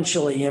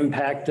potentially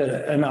impact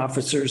an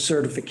officer's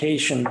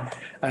certification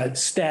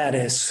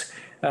status.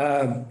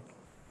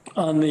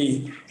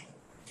 We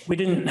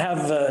didn't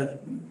have an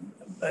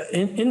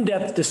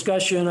in-depth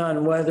discussion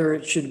on whether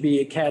it should be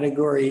a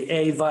Category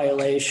A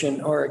violation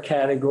or a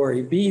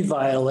Category B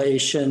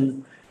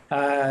violation.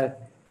 The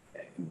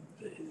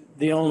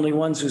only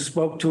ones who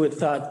spoke to it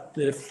thought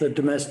that if the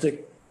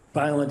Domestic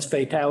Violence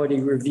Fatality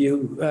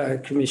Review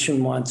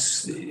Commission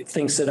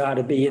thinks it ought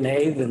to be an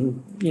A,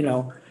 then,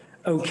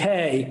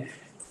 okay.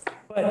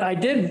 But I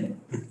did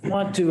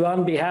want to,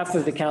 on behalf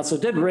of the council,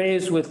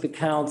 raise with the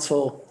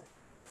council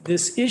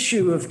this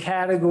issue of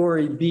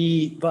Category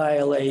B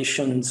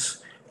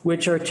violations,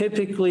 which are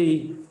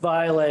typically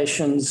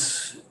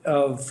violations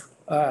of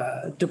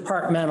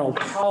departmental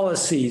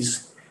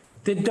policies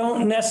that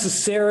don't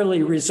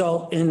necessarily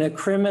result in a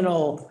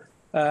criminal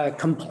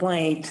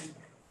complaint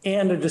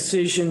and a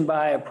decision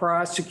by a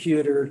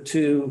prosecutor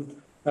to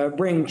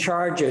bring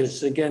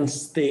charges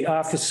against the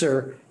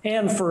officer,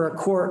 and for a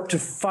court to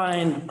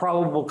find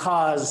probable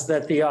cause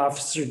that the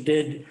officer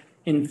did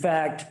in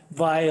fact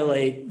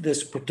violate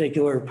this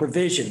particular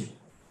provision.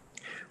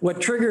 What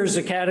triggers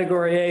a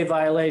Category A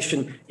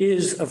violation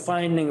is a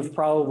finding of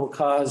probable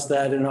cause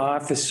that an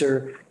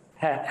officer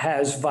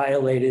has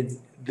violated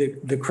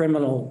the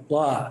criminal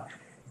law.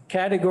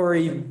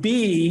 Category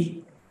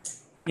B,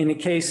 in a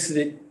case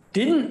that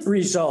didn't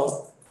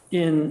result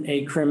in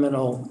a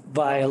criminal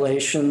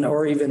violation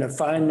or even a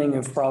finding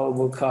of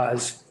probable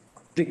cause,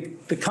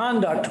 the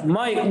conduct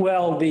might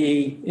well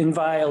be in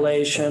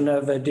violation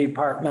of a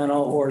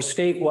departmental or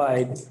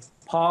statewide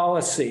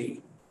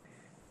policy.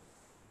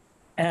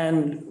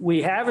 And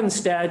we have in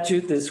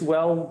statute, this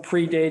well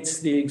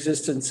predates the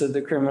existence of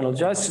the Criminal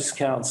Justice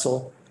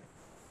Council,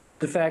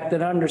 the fact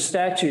that under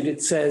statute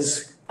it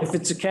says if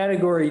it's a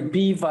Category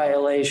B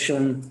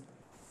violation,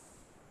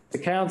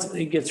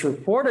 it gets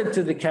reported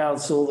to the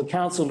council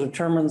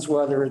determines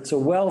whether it's a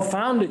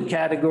well-founded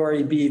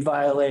Category B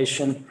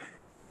violation,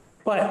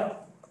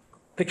 but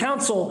the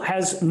council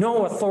has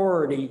no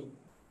authority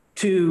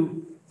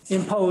to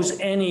impose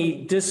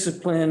any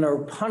discipline or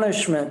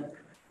punishment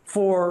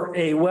for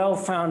a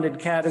well-founded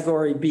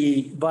Category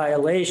B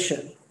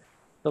violation.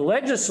 The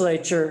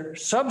legislature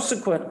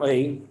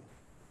subsequently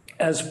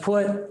has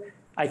put,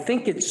 I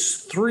think it's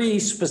 3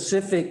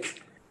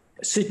 specific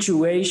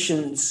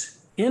situations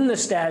in the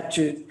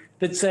statute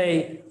that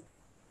say,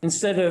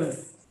 instead of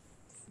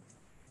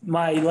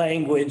my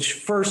language,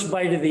 first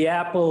bite of the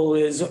apple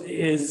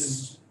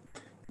is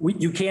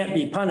you can't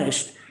be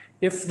punished.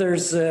 If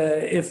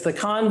the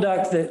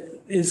conduct that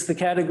is the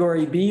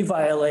Category B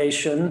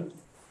violation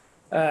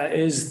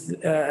is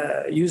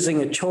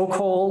using a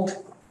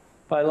chokehold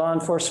by law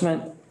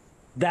enforcement,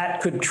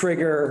 that could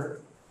trigger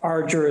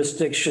our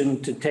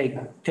jurisdiction to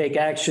take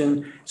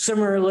action.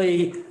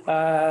 Similarly,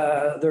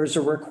 there's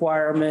a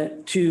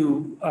requirement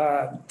to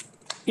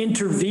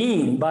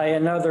intervene by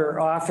another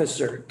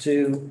officer,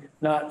 to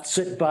not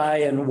sit by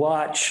and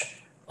watch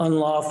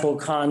unlawful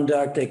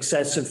conduct,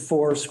 excessive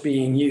force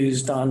being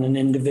used on an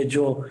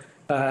individual.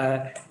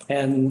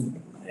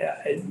 And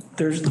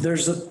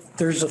there's a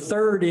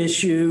third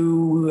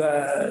issue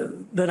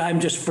that I'm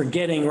just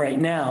forgetting right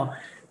now,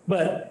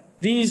 but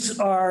these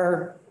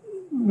are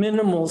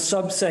minimal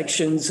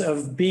subsections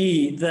of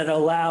B that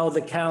allow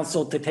the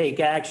council to take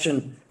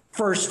action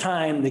first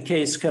time the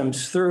case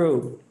comes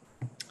through.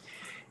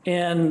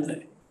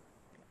 And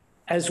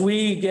as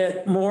we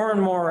get more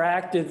and more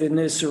active in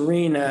this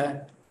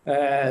arena,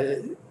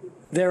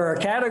 there are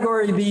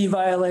category B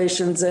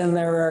violations and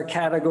there are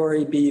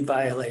category B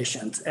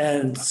violations,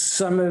 and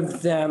some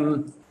of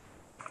them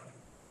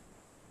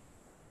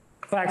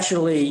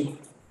factually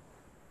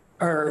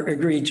are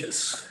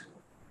egregious.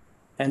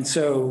 And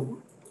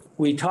so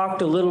we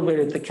talked a little bit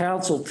at the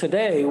council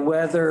today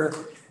whether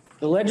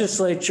the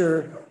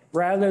legislature,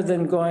 rather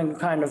than going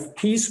kind of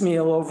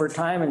piecemeal over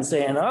time and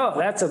saying, oh,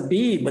 that's a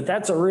B, but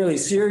that's a really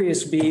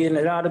serious B, and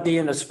it ought to be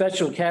in a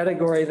special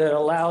category that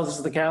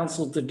allows the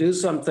council to do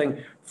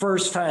something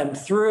first time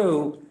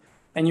through,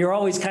 and you're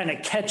always kind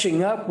of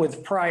catching up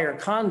with prior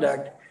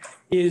conduct,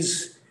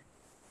 is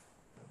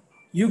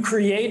you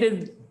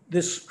created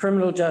this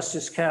criminal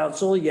justice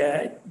council,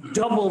 you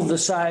doubled the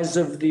size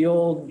of the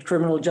old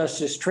criminal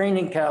justice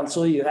training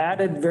council, you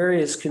added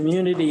various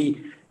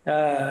community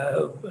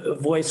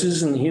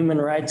voices and the Human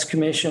Rights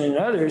Commission and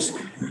others.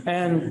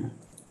 And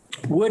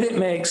would it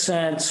make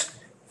sense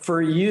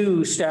for you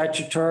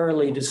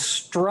statutorily to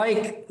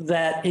strike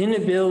that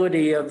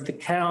inability of the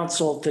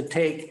council to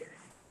take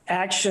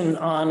action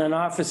on an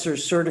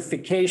officer's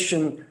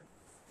certification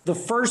the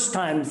first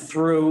time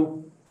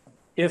through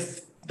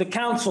if the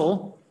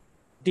council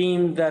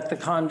deemed that the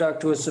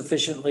conduct was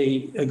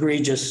sufficiently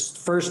egregious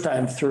first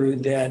time through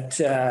that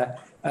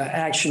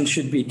action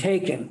should be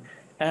taken?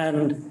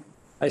 And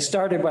I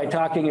started by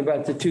talking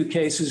about the two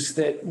cases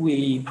that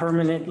we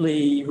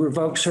permanently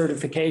revoked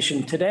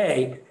certification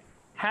today.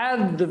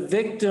 Had the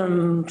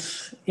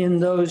victims in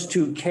those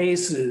two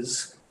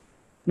cases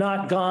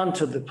not gone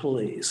to the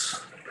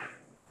police,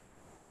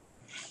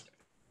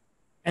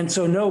 and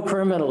so no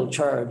criminal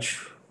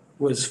charge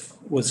was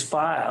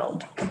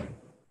filed,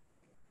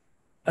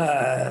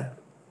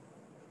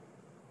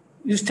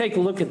 just take a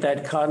look at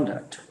that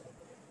conduct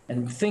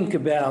and think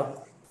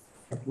about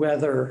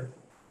whether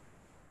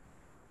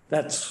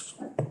that's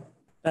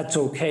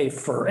okay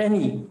for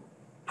any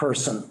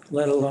person,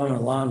 let alone a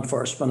law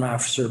enforcement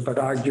officer, but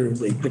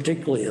arguably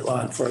particularly a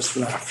law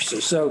enforcement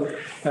officer. So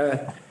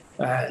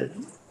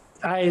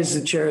I, as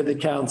the chair of the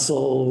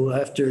council,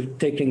 after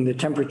taking the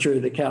temperature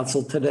of the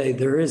council today,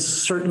 there is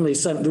certainly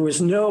there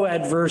was no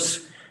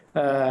adverse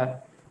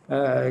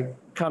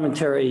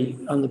commentary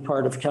on the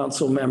part of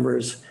council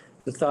members.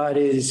 The thought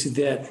is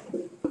that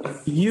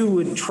you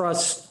would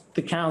trust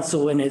the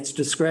council in its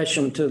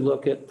discretion to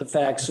look at the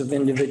facts of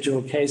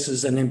individual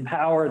cases and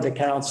empower the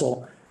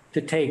council to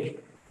take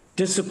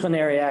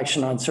disciplinary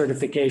action on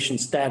certification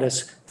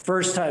status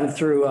first time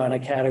through on a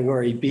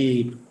category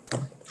B.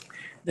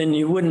 Then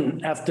you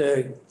wouldn't have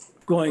to,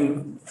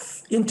 going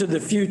into the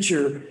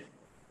future,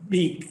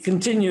 be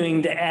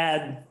continuing to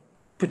add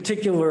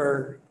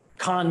particular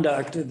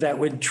conduct that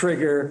would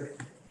trigger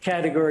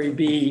category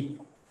B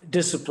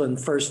discipline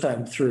first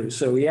time through.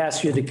 So we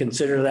ask you to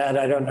consider that.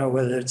 I don't know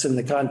whether it's in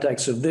the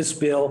context of this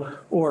bill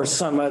or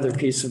some other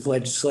piece of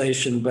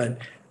legislation, but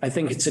I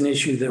think it's an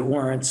issue that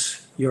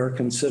warrants your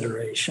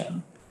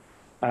consideration.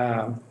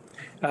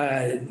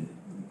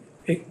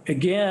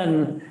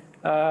 Again,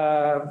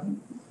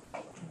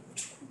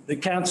 the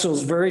council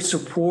is very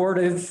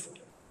supportive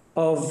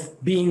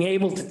of being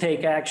able to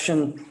take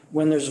action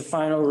when there's a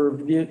final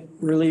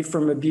relief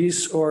from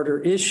abuse order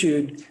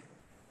issued.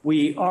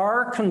 We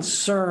are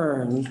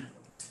concerned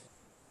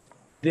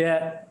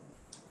that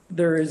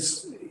there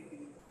is,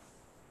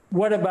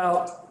 what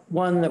about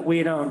one that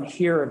we don't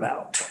hear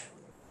about?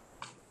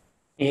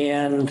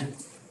 And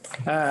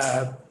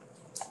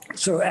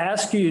so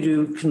ask you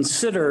to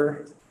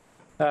consider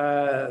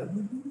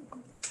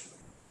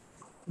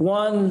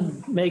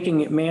one,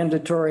 making it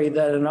mandatory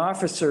that an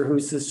officer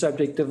who's the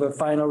subject of a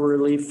final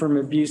relief from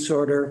abuse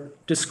order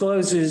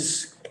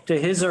discloses to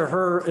his or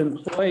her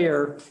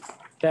employer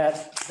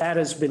that that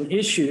has been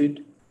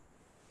issued.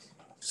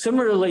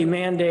 Similarly,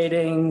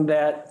 mandating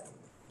that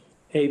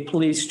a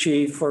police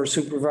chief or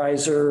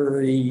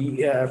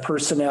supervisory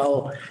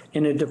personnel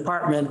in a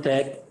department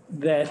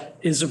that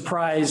is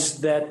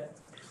apprised that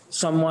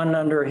someone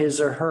under his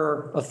or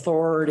her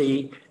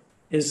authority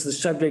is the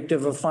subject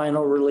of a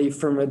final relief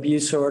from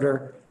abuse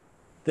order,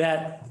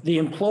 that the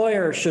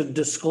employer should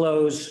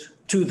disclose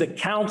to the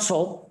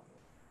council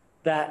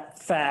that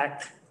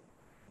fact.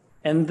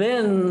 And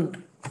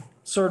then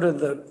sort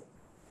of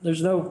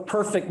there's no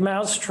perfect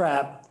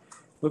mousetrap,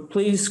 but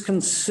please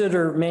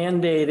consider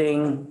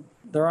mandating,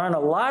 there aren't a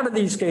lot of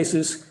these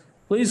cases,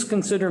 please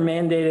consider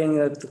mandating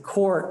that the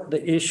court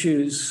that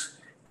issues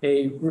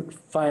a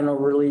final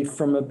relief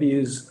from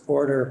abuse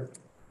order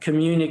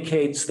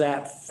communicates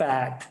that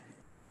fact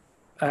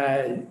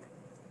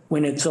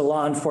when it's a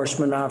law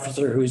enforcement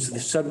officer who's the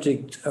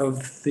subject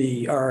of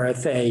the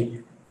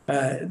RFA,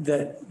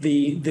 that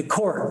the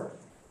court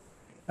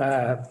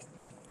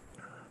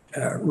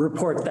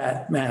report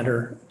that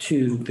matter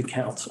to the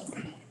council.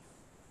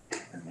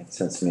 That makes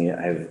sense to me.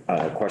 I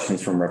have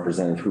questions from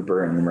Representative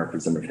Hooper and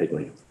Representative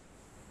Higley.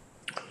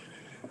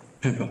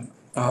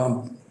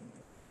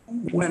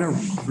 When a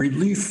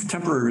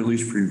temporary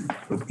relief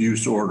for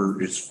abuse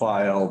order is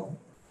filed,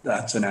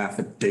 that's an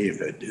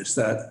affidavit. Is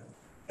that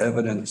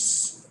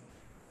evidence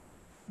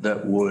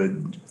that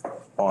would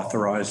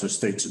authorize the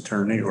state's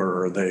attorney,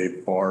 or are they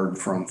barred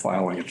from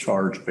filing a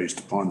charge based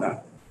upon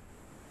that?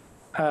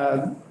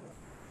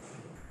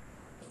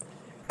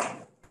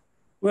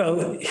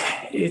 Well,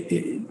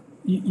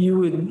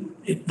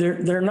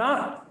 they're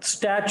not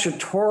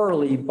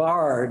statutorily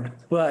barred,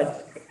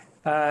 but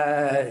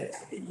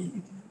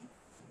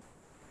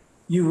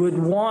you would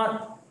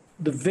want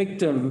the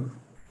victim,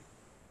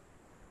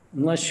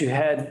 unless you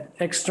had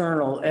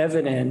external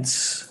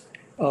evidence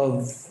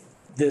of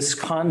this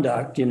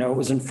conduct, it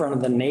was in front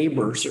of the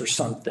neighbors or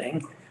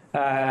something,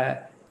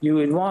 you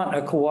would want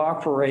a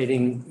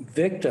cooperating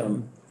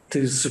victim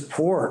to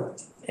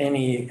support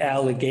any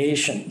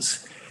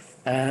allegations.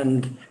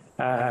 And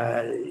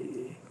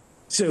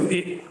so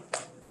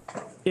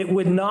it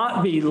would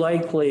not be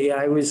likely.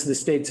 I was the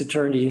state's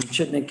attorney in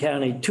Chittenden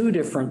County 2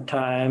 different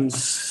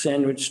times,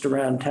 sandwiched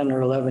around 10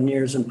 or 11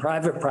 years in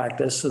private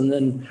practice, and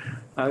then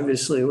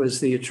obviously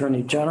was the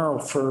attorney general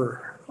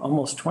for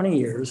almost 20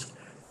 years.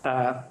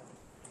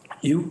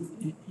 You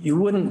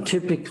wouldn't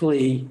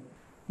typically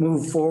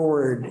move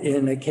forward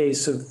in a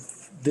case of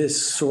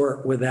this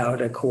sort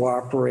without a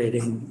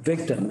cooperating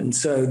victim. And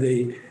so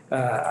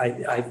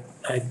I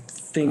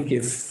think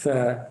if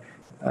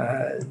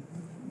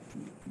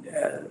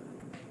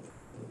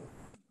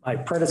my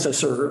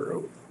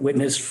predecessor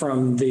witness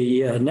from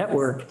the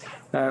network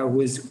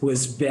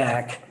was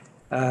back,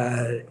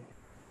 there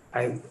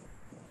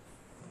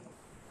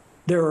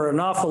are an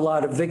awful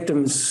lot of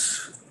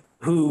victims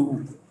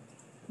who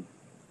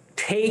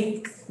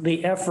take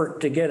the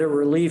effort to get a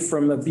relief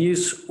from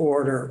abuse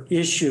order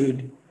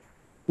issued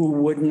who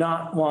would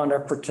not want to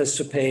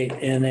participate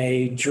in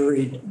a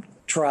jury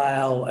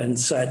trial and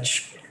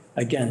such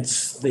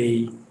against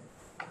the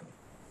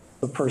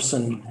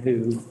person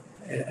who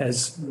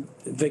has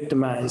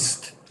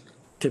victimized,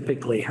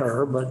 typically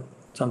her, but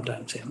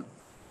sometimes him.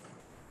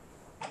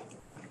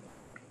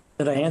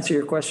 Did I answer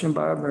your question,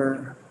 Bob?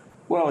 Or?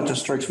 Well, it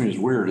just strikes me as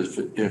weird if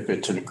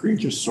it's an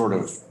egregious sort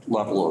of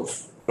level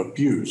of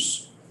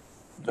abuse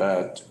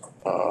that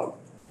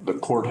the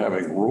court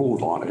having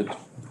ruled on it,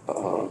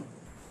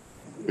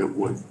 it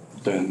would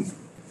then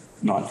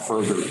not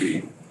further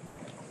be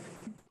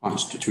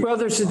constitutional. Well,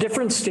 there's a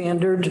different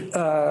standard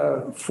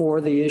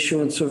for the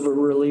issuance of a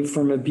relief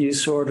from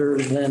abuse order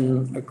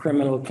than a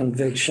criminal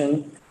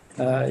conviction.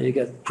 You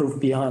get proof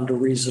beyond a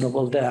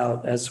reasonable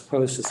doubt as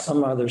opposed to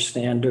some other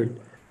standard,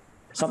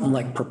 something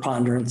like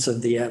preponderance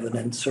of the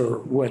evidence or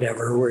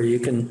whatever, where you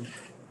can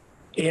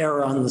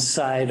err on the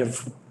side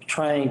of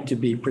trying to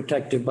be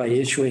protected by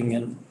issuing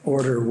an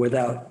order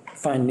without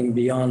finding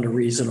beyond a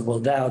reasonable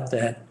doubt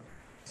that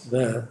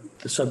the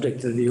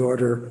subject of the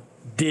order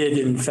did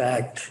in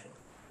fact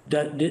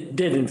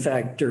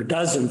or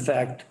does in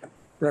fact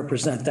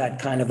represent that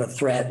kind of a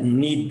threat and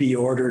need be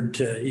ordered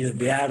to either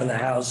be out of the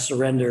house,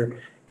 surrender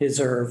his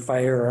or her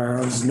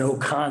firearms, no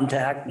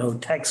contact, no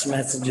text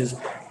messages.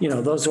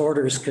 Those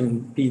orders can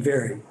be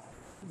very,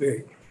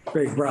 very,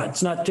 very broad.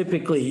 It's not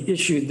typically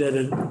issued that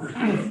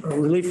a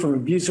relief from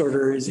abuse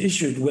order is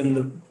issued when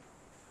the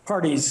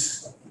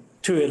parties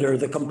to it or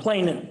the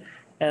complainant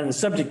and the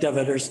subject of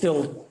it are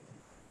still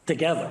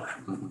together.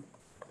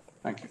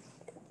 Thank you.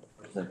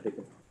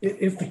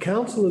 If the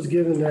council is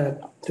given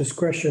that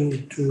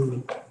discretion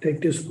to take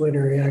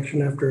disciplinary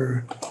action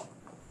after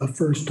a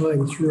first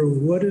time through,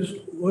 what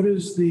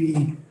is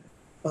the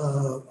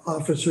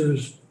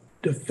officer's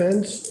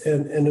defense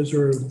and is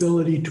there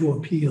ability to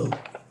appeal?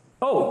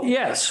 Oh,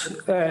 yes.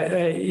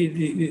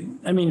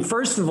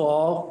 First of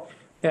all,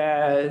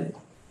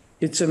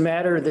 it's a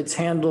matter that's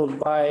handled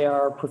by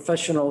our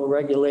professional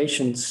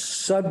regulations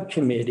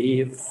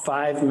subcommittee of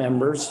 5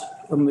 members,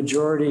 a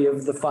majority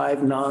of the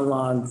 5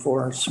 non-law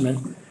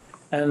enforcement.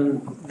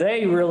 And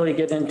they really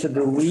get into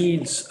the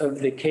weeds of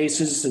the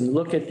cases and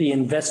look at the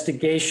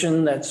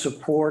investigation that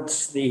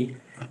supports the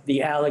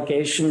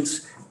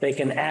allegations. They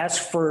can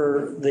ask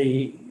for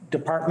the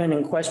department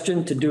in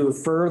question to do a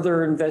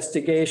further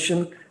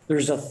investigation.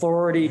 There's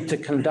authority to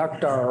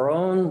conduct our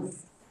own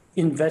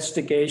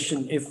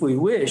investigation if we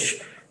wish,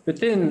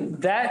 but then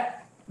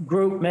that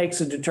group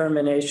makes a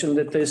determination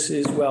that this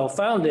is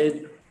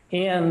well-founded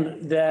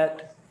and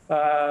that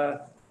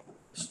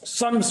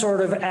some sort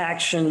of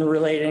action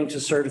relating to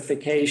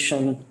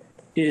certification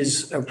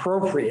is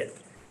appropriate.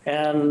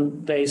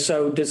 And they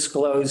so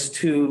disclose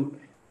to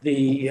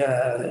the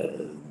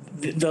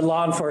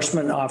law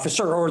enforcement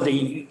officer or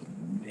the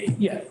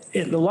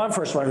law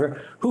enforcement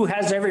officer who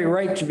has every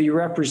right to be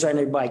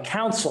represented by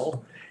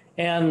counsel.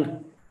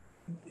 And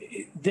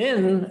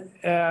then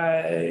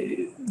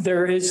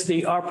there is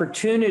the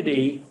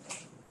opportunity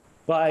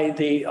by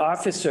the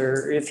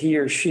officer, if he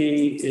or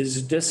she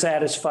is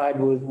dissatisfied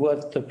with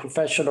what the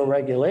professional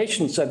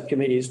regulation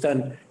subcommittee has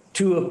done,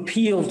 to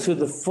appeal to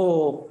the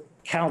full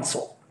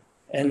council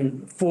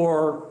and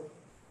for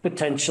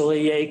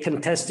potentially a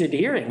contested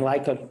hearing,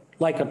 like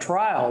a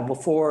trial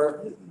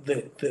before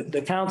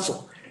the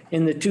council.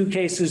 In the two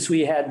cases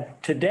we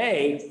had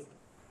today,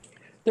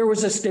 there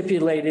was a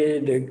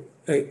stipulated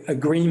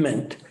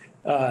agreement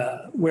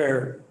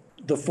where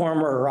the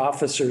former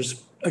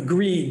officers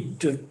agreed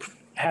to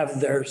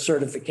have their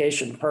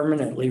certification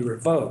permanently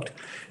revoked.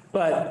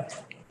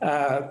 But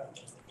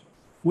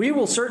we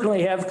will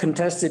certainly have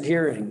contested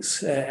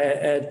hearings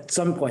at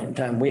some point in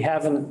time. We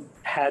haven't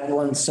had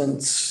one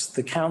since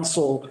the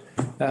council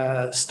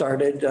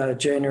started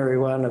January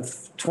 1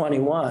 of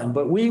 21,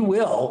 but we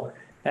will.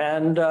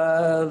 And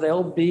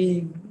there'll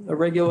be a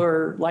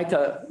regular, like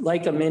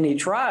a mini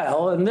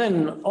trial. And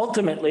then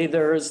ultimately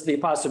there is the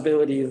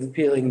possibility of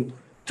appealing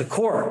to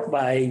court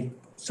by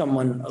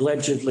someone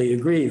allegedly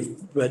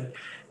aggrieved. But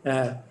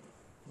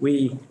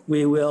we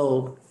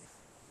will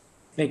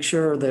make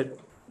sure that,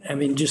 I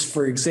mean, just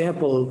for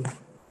example,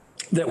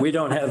 that we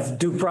don't have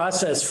due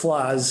process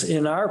flaws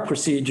in our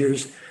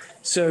procedures.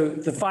 So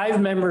the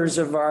 5 members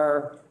of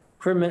our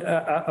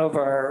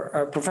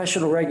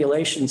professional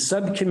regulations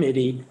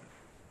subcommittee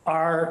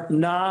are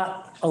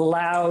not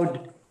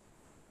allowed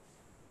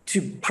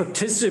to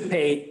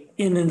participate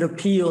in an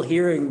appeal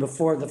hearing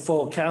before the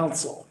full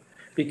council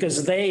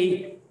because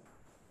they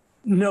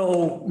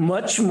know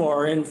much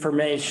more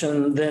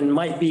information than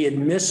might be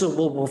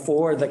admissible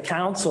before the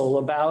council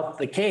about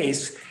the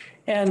case.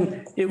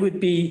 And it would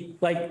be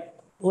like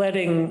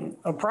letting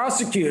a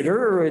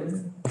prosecutor,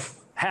 a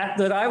hat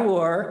that I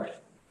wore,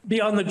 be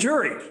on the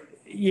jury,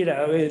 you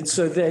know, and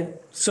so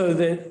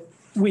that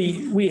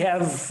we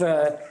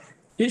have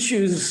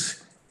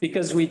issues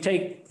because we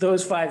take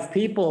those 5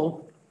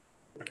 people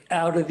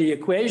out of the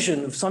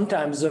equation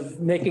sometimes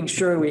of making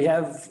sure we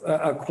have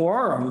a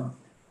quorum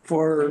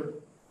for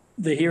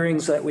the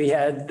hearings that we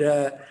had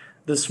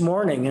this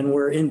morning. And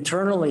we're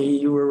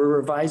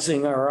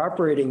revising our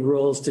operating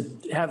rules to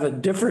have a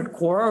different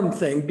quorum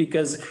thing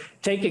because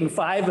taking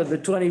 5 of the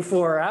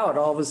 24 out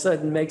all of a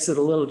sudden makes it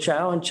a little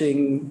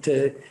challenging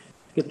to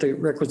get the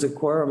requisite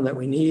quorum that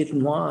we need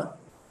and want.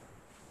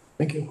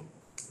 Thank you.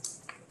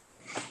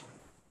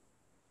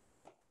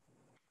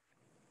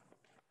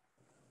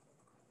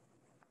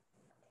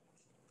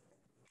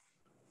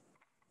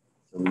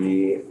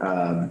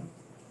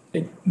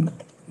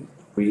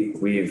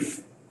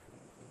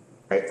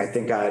 I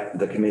think got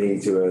the committee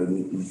to a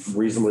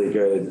reasonably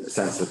good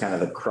sense of kind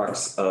of the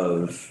crux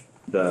of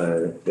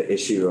the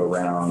issue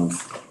around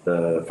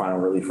the final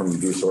relief from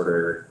abuse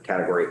order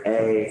category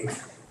A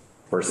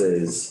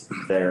versus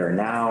their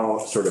now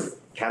sort of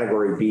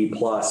category B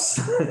plus.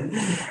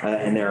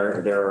 And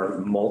there are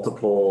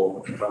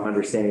multiple, if I'm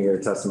understanding your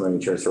testimony,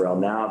 Chair Sorrell,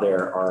 now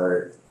there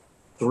are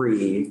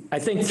 3. I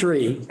think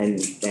 3. And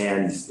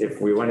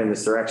if we went in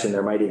this direction,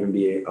 there might even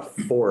be a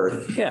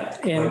 4th. Yeah.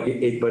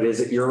 But is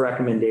it your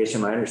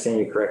recommendation, am I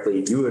understanding you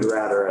correctly, you would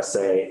rather us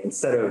say,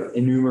 instead of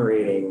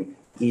enumerating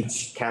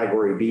each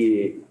category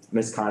B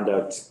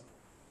misconduct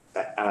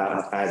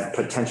as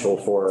potential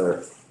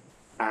for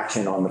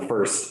action on the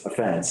first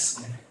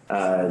offense,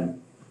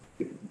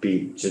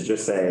 be to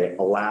just say,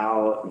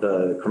 allow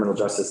the Criminal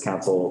Justice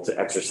Council to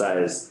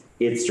exercise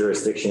its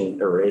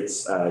jurisdiction or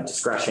its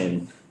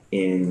discretion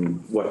in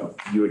what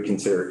you would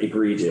consider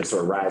egregious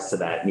or rise to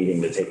that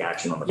needing to take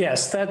action on the.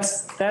 Yes,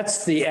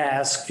 that's the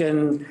ask.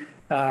 And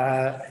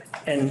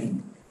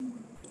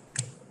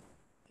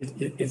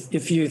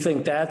if you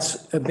think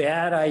that's a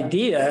bad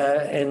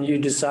idea and you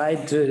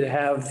decide to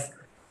have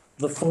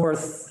the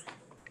 4th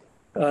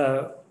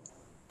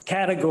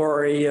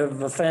category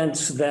of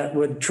offense that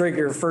would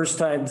trigger first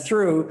time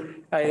through,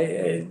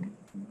 that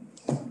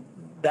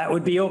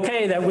would be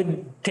okay. That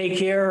would take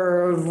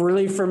care of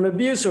relief from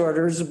abuse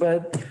orders,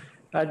 but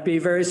I'd be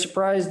very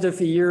surprised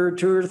if a year or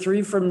 2 or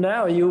 3 from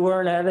now you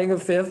weren't adding a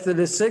 5th and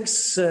a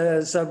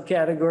 6th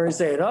subcategory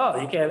saying, oh,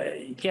 you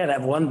can't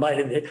have one bite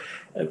of it,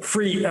 a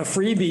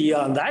freebie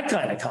on that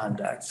kind of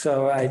conduct.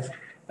 So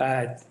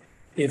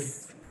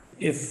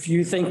if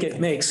you think it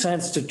makes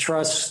sense to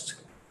trust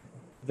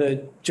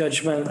the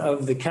judgment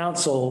of the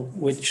council,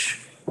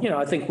 which, you know,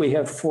 I think we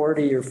have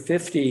 40 or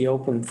 50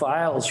 open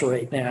files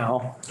right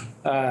now,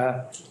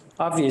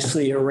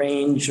 obviously a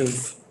range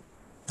of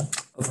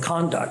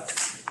conduct.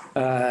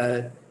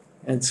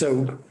 And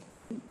so,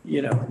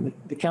 you know,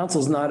 the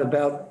council's not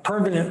about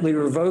permanently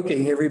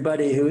revoking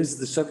everybody who's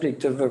the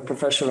subject of a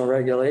professional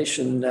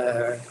regulation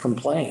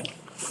complaint.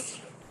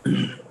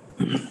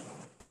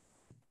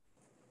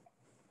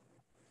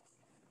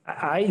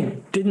 I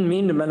didn't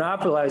mean to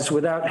monopolize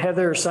without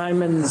Heather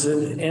Simons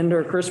and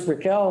or Chris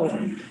Brickell.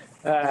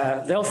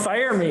 They'll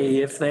fire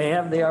me if they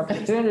have the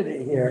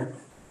opportunity here.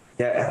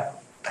 Yeah,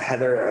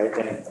 Heather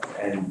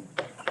and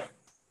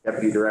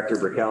Deputy Director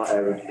Brickell,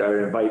 I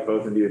would invite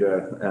both of you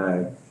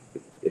to,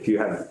 if you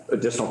have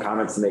additional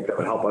comments to make that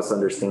would help us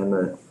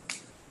understand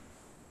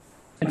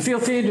And feel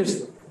free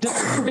to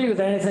disagree with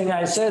anything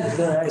I said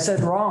that I said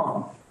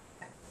wrong.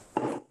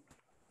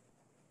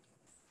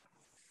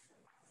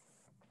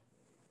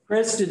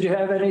 Chris, did you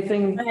have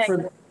anything? Go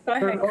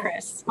ahead,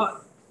 Chris.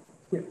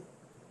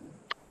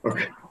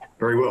 Okay,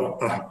 very well.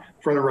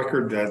 For the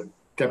record,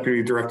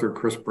 Deputy Director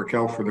Chris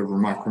Burkell for the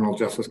Vermont Criminal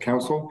Justice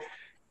Council.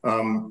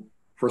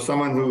 For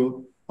someone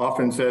who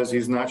often says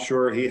he's not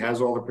sure he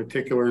has all the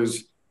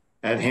particulars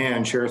at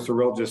hand, Sheriff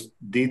Sorrell just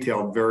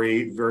detailed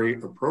very, very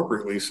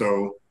appropriately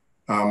so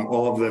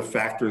all of the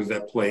factors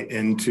that play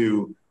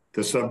into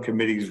the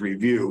subcommittee's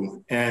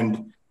review,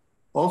 and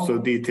also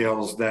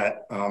details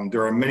that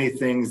there are many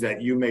things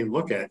that you may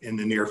look at in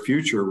the near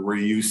future where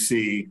you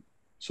see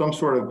some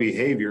sort of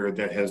behavior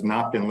that has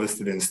not been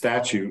listed in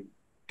statute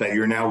that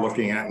you're now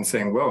looking at and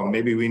saying, well,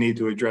 maybe we need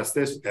to address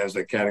this as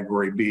a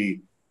category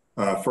B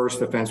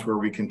first offense where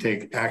we can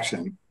take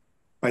action.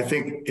 I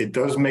think it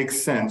does make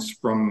sense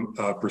from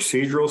a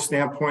procedural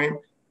standpoint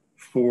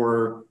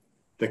for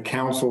the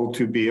council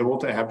to be able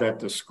to have that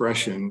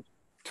discretion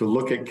to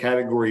look at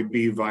category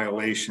B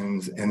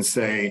violations and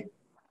say,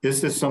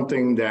 is this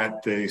something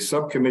that the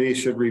subcommittee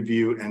should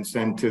review and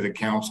send to the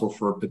council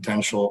for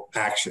potential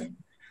action?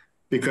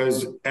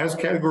 Because as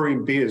category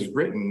B is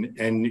written,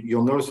 and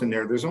you'll notice in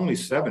there, there's only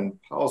 7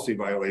 policy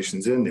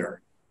violations in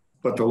there,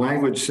 but the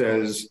language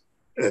says,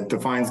 it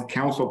defines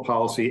council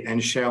policy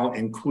and shall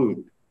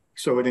include.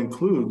 So it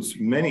includes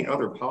many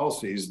other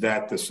policies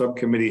that the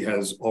subcommittee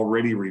has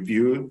already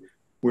reviewed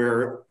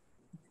where,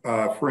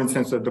 for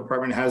instance, the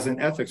department has an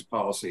ethics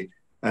policy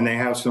and they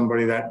have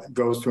somebody that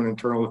goes to an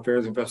internal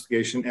affairs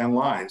investigation and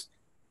lies.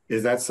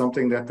 Is that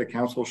something that the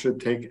council should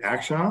take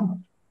action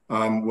on?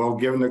 Well,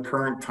 given the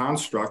current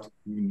construct,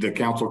 the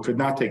council could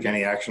not take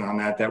any action on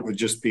that. That would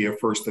just be a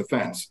first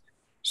offense.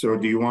 So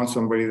do you want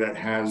somebody that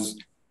has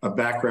a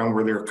background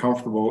where they're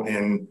comfortable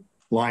in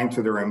lying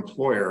to their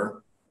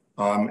employer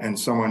and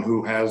someone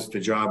who has the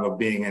job of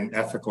being an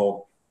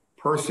ethical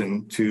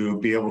person to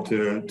be able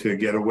to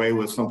get away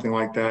with something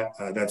like that?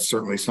 That's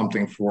certainly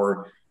something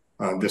for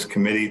this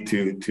committee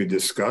to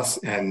discuss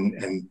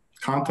and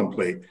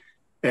contemplate.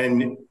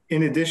 And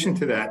in addition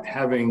to that,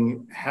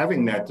 having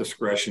that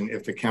discretion,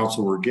 if the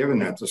council were given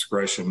that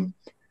discretion,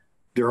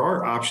 there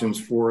are options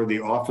for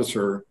the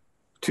officer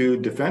to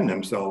defend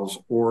themselves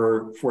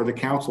or for the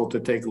council to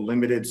take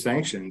limited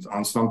sanctions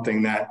on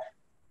something that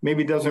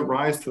maybe doesn't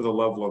rise to the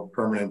level of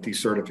permanent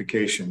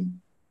decertification.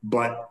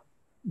 But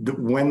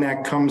when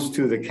that comes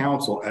to the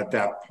council at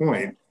that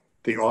point,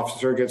 the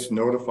officer gets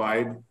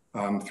notified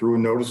through a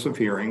notice of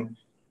hearing.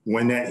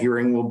 When that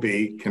hearing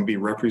can be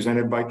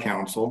represented by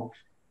counsel.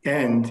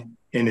 And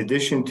in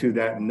addition to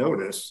that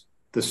notice,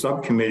 the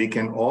subcommittee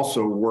can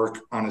also work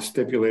on a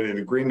stipulated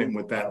agreement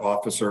with that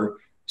officer.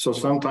 So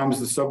sometimes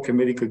the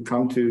subcommittee could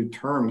come to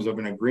terms of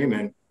an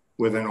agreement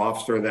with an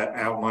officer that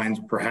outlines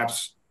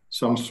perhaps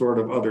some sort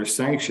of other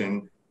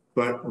sanction,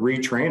 but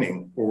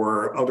retraining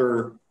or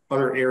other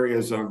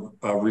areas of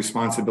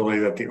responsibility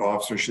that the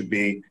officer should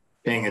be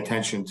paying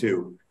attention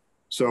to.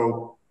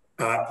 So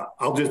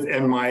I'll just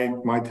end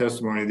my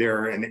testimony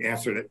there and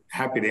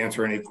happy to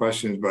answer any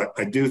questions, but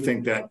I do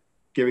think that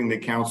giving the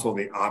council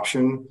the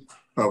option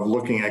of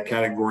looking at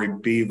category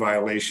B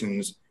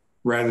violations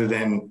rather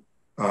than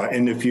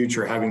in the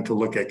future having to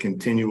look at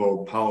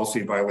continual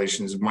policy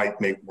violations might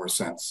make more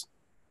sense.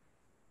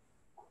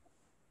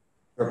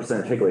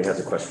 Representative Higley has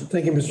a question.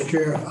 Thank you, Mr.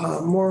 Chair.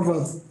 More of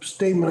a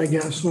statement, I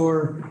guess,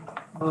 or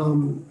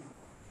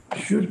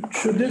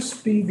should this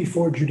be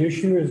before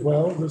judiciary as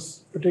well,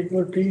 this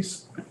particular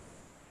piece?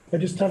 I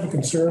just have a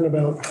concern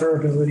about her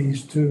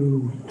abilities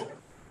to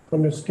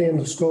understand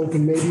the scope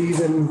and maybe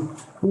even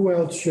who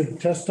else should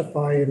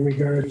testify in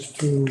regards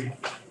to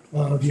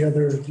the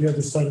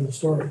other side of the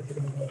story,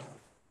 the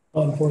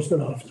law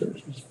enforcement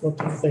officers, is what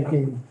they're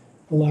thinking,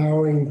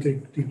 allowing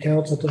the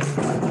council to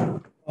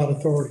have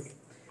authority.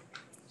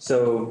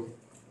 So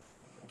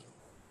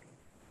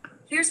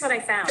here's what I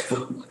found.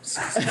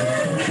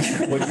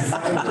 We're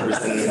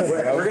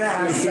gonna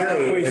ask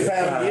Siri.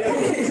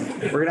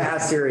 We're gonna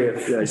ask Siri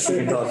if she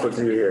can tell us what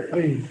to do here.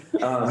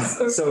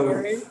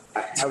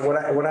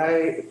 What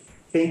I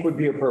think would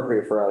be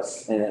appropriate for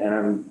us,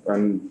 and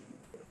I'm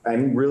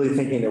really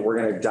thinking that we're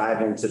gonna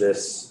dive into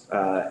this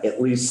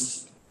at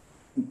least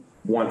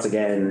once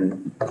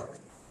again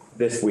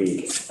this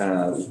week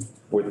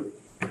with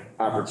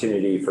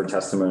opportunity for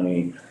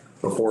testimony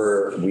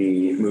before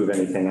we move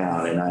anything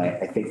out. And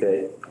I think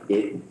that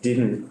it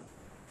didn't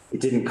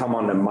come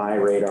onto my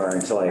radar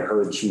until I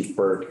heard Chief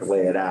Burke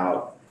lay it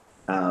out,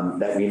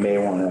 that we may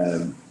want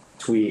to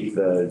tweak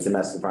the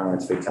Domestic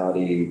Violence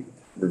Fatality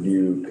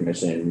Review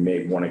Commission. We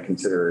may want to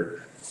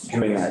consider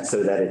doing that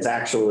so that it's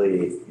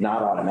actually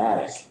not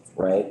automatic,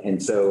 right?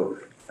 And so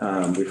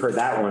we've heard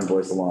that one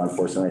voice of law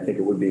enforcement. I think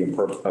it would be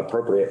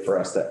appropriate for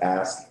us to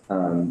ask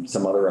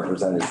some other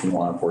representatives from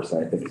law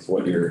enforcement. I think it's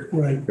what you're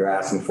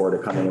asking for, to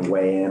come in and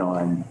weigh in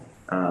on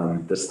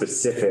the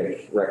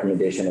specific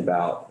recommendation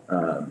about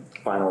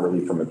final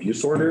relief from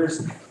abuse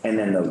orders, and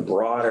then the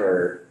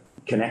broader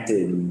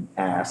connected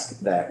ask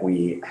that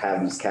we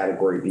have these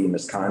category B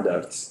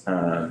misconducts,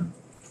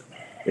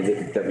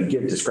 that we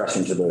give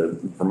discretion to the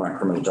Vermont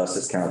Criminal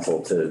Justice Council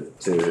to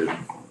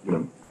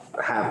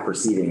have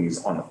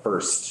proceedings on the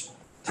first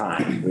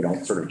time. We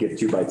don't sort of give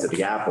 2 bites at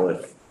the apple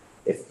if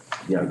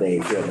they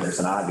feel there's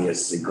an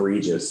obvious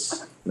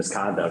egregious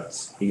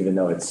misconduct, even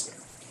though it's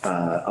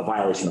a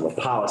violation of a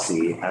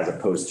policy as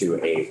opposed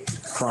to a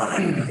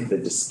crime.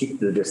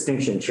 The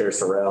distinction, Chair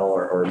Sorrell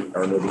or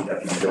maybe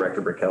Deputy Director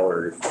Brickell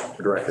or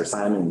Director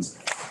Simons,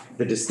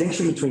 the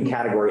distinction between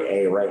category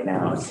A right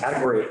now is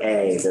category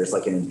A, there's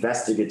like an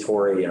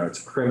investigatory,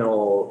 it's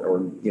criminal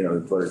or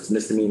it's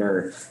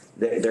misdemeanor.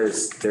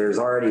 There's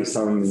already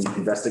some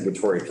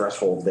investigatory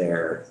threshold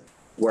there.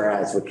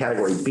 Whereas with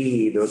category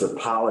B, those are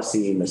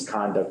policy,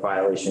 misconduct,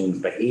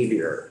 violations,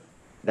 behavior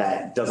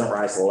that doesn't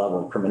rise to the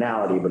level of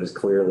criminality, but is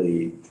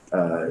clearly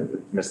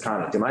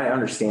misconduct. Am I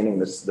understanding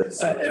this?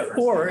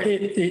 Or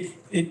it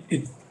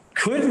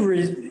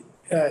could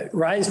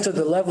rise to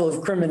the level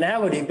of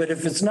criminality, but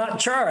if it's not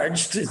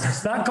charged,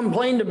 it's not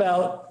complained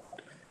about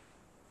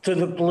to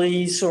the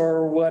police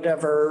or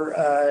whatever,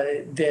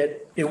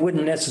 that it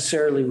wouldn't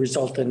necessarily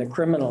result in a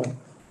criminal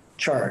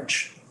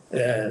charge.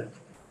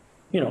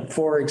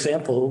 For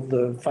example,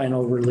 the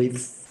final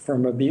relief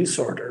from abuse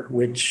order,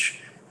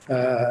 which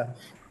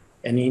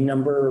any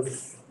number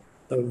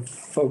of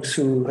folks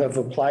who have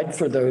applied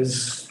for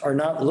those are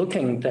not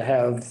looking to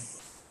have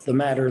the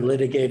matter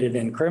litigated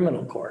in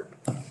criminal court.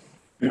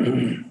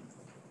 And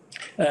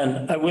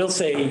I will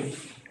say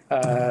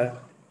that,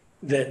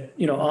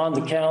 on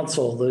the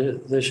council,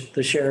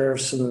 the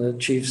sheriffs and the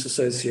chiefs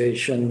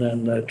association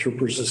and the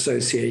troopers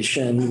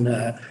association,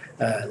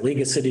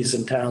 League of Cities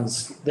and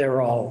Towns,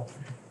 they're all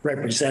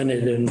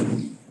represented,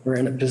 and we're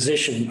in a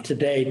position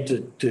today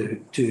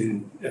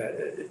to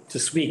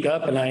speak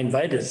up. And I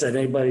invite us that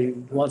anybody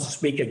who wants to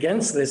speak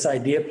against this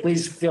idea,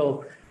 please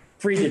feel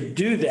free to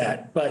do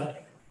that.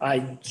 But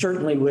I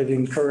certainly would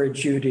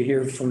encourage you to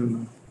hear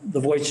from the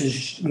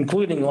voices,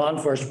 including law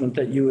enforcement,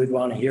 that you would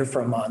want to hear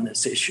from on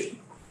this issue.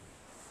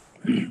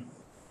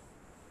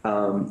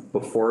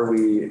 Before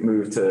we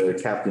move to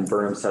Captain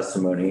Burnham's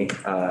testimony,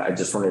 I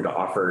just wanted to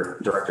offer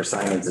Director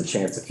Simons a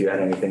chance if you had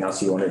anything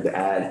else you wanted to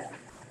add.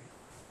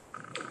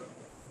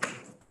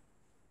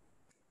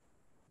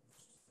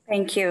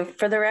 Thank you.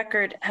 For the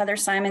record, Heather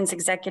Simons,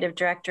 Executive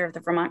Director of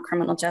the Vermont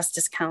Criminal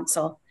Justice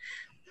Council.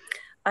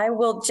 I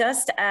will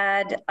just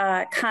add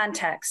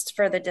context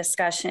for the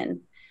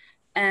discussion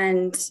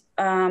and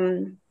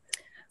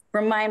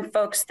remind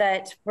folks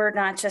that we're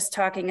not just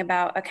talking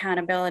about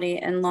accountability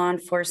and law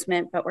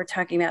enforcement, but we're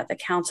talking about the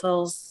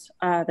council's,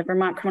 the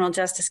Vermont Criminal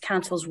Justice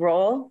Council's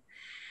role,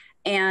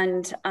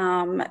 and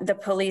the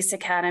police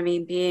academy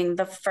being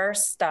the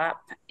first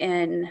stop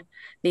in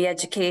the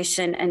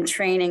education and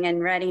training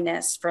and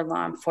readiness for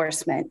law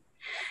enforcement.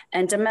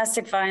 And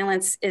domestic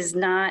and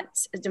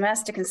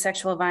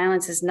sexual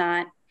violence is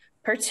not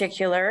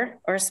particular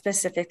or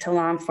specific to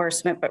law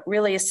enforcement, but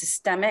really a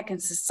systemic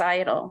and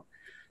societal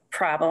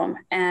problem.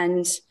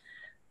 And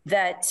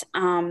that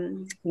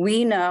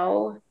we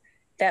know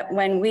that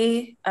when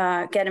we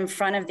get in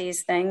front of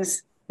these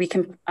things, we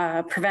can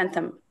prevent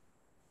them.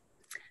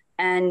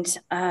 And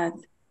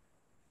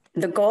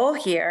the goal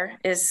here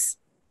is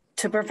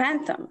to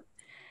prevent them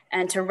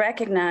and to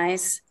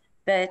recognize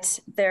that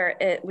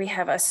we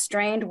have a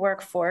strained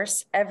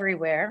workforce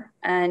everywhere,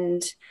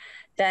 and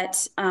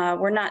that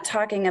we're not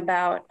talking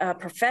about a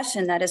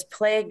profession that is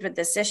plagued with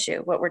this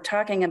issue. What we're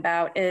talking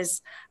about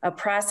is a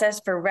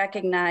process for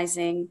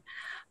recognizing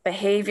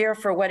behavior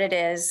for what it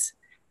is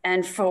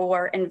and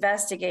for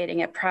investigating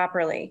it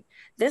properly.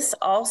 This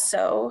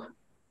also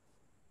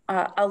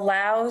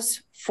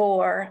allows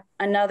for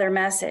another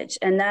message,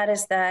 and that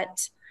is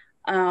that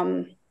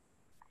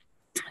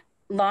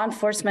law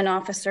enforcement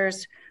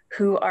officers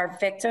who are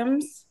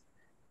victims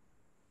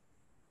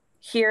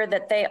hear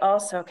that they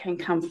also can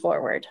come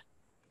forward.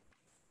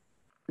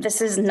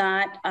 This is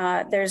not,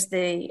 there's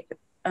the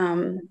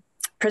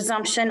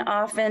presumption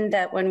often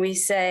that when we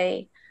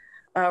say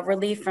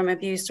relief from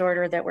abuse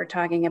order, that we're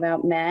talking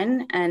about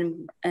men,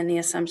 and the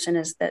assumption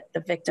is that the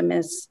victim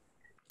is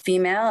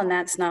female, and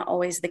that's not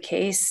always the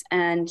case.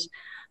 And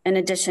in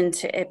addition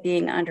to it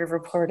being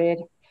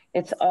underreported,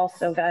 it's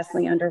also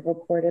vastly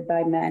underreported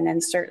by men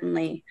and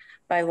certainly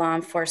by law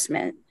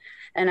enforcement.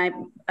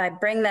 And I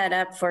bring that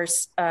up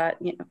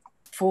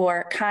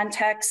for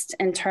context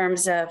in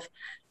terms of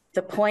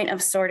the point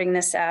of sorting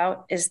this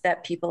out is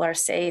that people are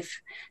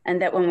safe, and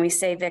that when we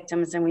say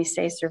victims and we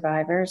say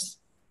survivors,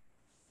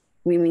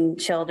 we mean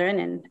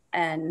children,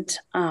 and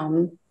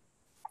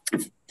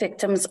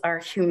victims are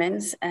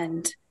humans,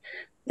 and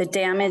the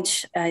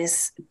damage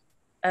is,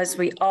 as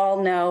we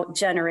all know,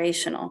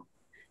 generational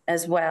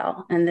as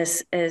well. And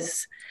this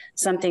is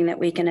something that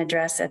we can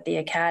address at the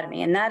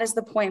Academy. And that is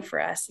the point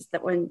for us, is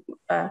that when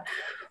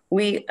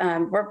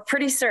we're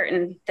pretty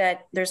certain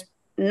that there's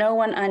no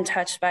one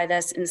untouched by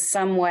this in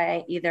some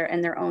way, either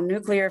in their own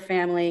nuclear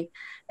family,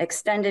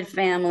 extended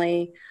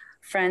family,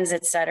 friends,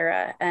 et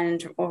cetera.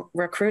 And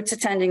recruits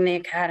attending the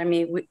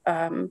Academy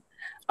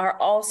are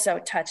also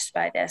touched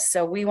by this.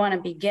 So we want to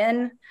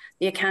begin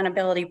the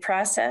accountability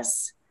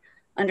process,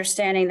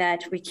 understanding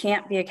that we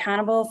can't be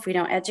accountable if we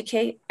don't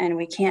educate, and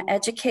we can't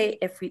educate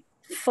if we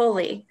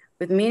fully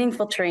with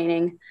meaningful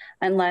training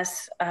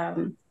unless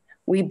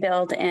we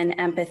build in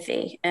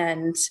empathy.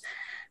 And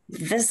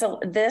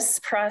this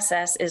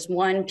process is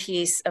one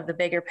piece of the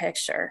bigger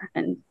picture.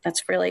 And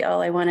that's really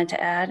all I wanted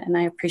to add. And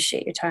I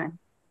appreciate your time.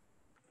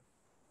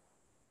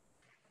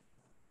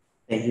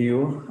 Thank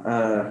you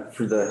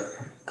for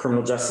the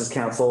Criminal Justice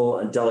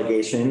Council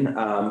delegation.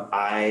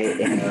 I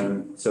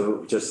am,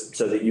 so just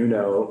so that you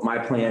know, my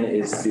plan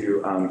is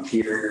to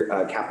hear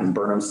Captain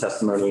Burnham's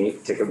testimony,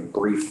 take a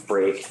brief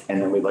break,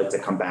 and then we'd like to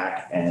come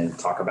back and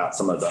talk about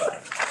some of the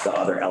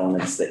other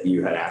elements that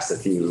you had asked,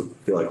 if you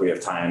feel like we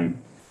have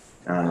time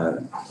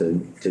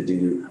to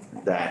do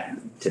that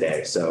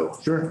today. So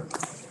Sure.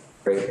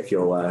 Great, if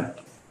you'll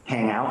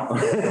hang out.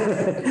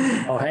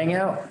 I'll hang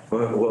out.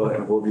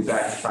 We'll be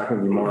back talking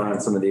with you more on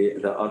some of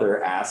the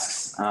other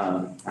asks.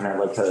 And I'd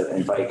like to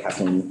invite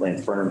Captain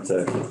Lance Burnham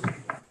to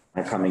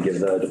come and give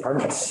the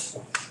department's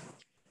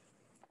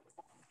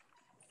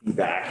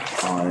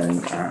feedback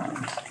on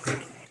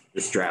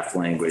this draft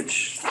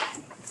language.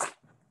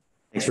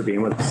 Thanks for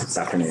being with us this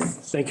afternoon.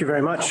 Thank you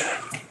very much.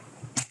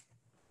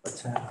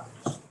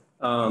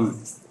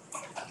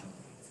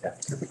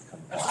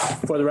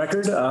 For the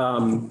record,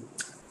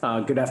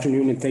 good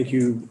afternoon, and thank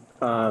you,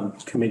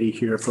 committee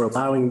here, for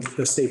allowing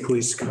the state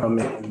police to come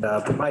and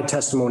provide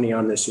testimony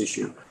on this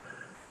issue.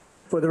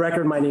 For the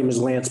record, my name is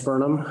Lance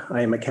Burnham.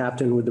 I am a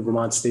captain with the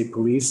Vermont State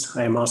Police.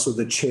 I am also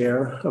the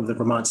chair of the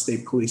Vermont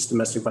State Police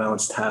Domestic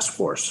Violence Task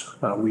Force.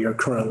 We are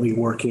currently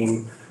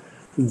working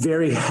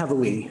very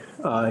heavily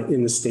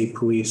in the state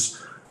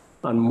police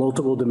on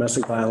multiple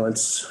domestic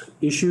violence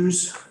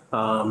issues,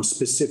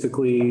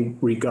 specifically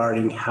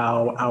regarding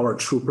how our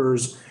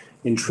troopers,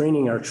 in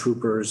training our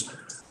troopers,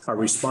 are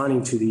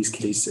responding to these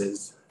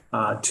cases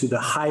to the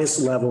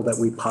highest level that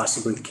we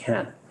possibly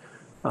can.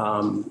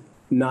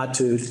 Not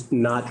to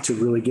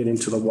really get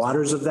into the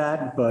waters of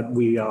that, but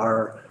we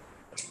are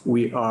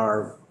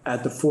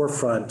at the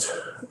forefront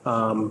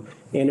and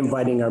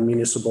inviting our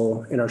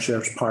municipal and our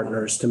sheriff's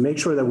partners to make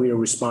sure that we are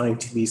responding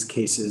to these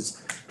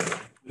cases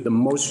with the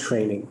most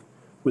training,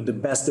 with the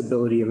best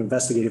ability of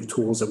investigative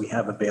tools that we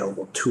have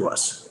available to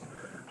us.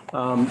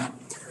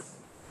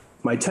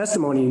 My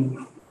testimony,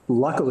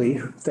 luckily,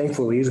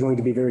 thankfully, is going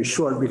to be very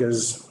short,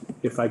 because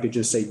if I could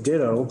just say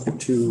ditto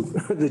to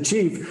the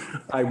chief,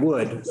 I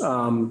would.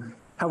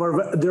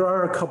 However, there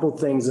are a couple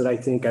things that I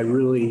think I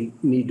really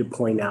need to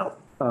point out.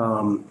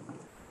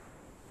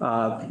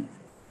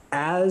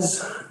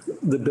 As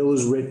the bill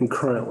is written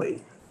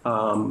currently,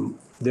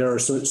 there are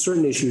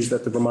certain issues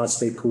that the Vermont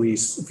State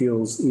Police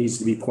feels needs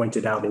to be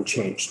pointed out and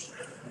changed.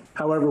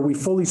 However, we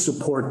fully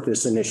support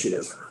this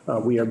initiative.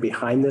 We are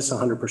behind this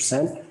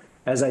 100%,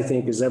 as I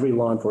think is every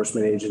law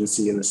enforcement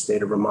agency in the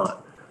state of Vermont.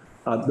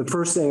 The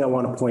first thing I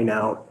want to point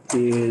out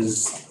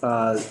is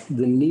the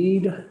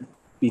need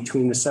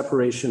between the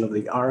separation of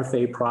the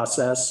RFA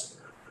process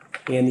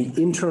and the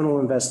internal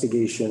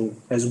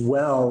investigation, as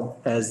well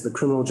as the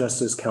Criminal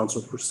Justice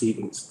Council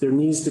proceedings. There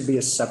needs to be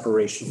a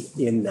separation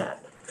in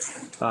that.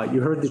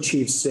 You heard the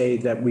chief say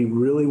that we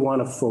really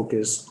want to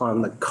focus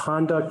on the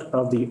conduct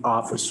of the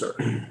officer.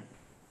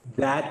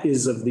 That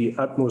is of the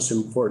utmost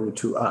importance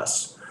to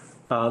us.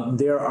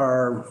 There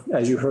are,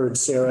 as you heard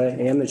Sarah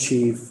and the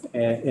chief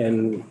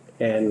and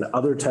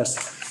other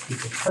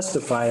people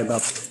testify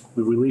about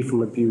the relief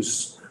from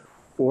abuse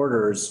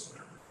orders.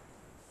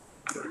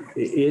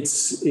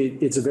 It's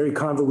a very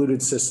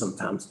convoluted system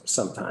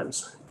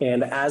sometimes.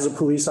 And as a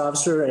police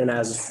officer and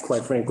as,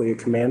 quite frankly, a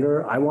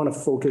commander, I want to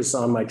focus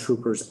on my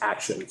troopers'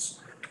 actions,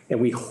 and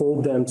we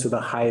hold them to the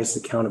highest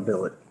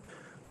accountability.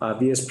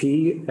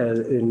 VSP,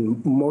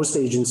 in most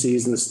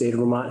agencies in the state of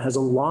Vermont, has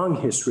a long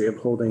history of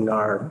holding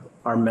our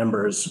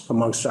members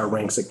amongst our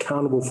ranks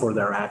accountable for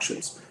their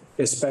actions,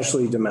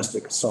 especially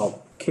domestic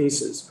assault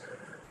cases.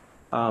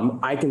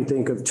 I can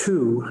think of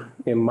two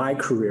in my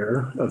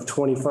career of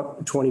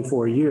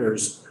 24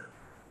 years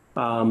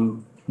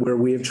where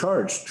we have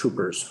charged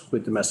troopers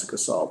with domestic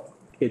assault.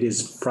 It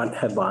is front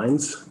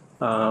headlines.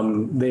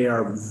 They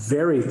are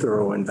very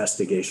thorough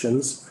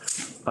investigations.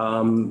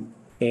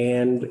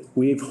 And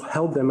we've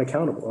held them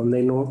accountable, and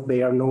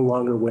they are no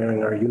longer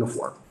wearing our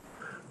uniform.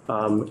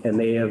 And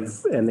they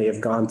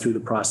have gone through the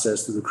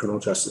process through the Criminal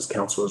Justice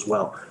Council as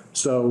well.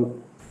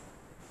 So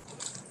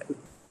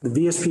the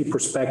VSP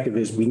perspective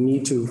is we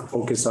need to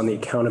focus on the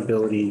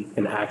accountability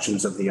and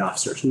actions of the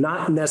officers,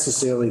 not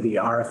necessarily the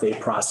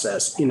RFA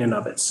process in and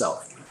of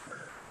itself.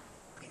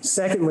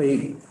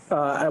 Secondly,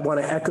 I want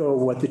to echo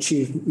what the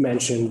chief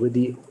mentioned with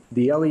the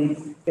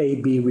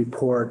LEAB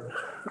report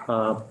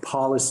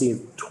policy of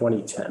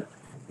 2010.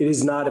 It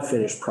is not a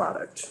finished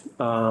product.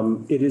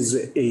 It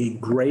is a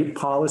great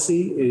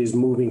policy. It is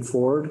moving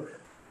forward.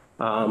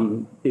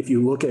 If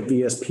you look at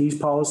VSP's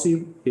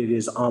policy, it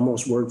is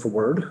almost word for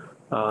word.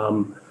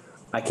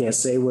 I can't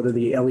say whether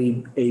the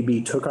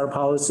LEAB took our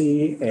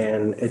policy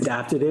and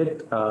adapted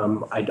it.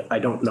 I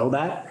don't know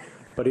that.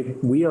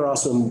 But we are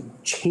also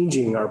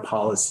changing our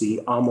policy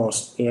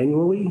almost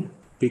annually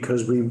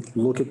because we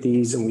look at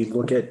these and we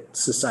look at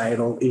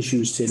societal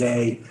issues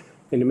today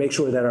and to make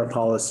sure that our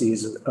policy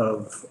is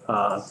of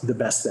the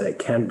best that it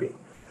can be.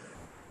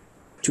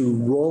 To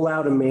roll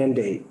out a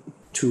mandate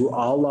to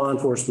all law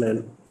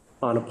enforcement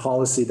on a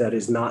policy that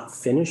is not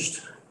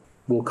finished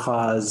will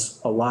cause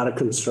a lot of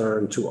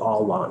concern to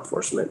all law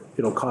enforcement.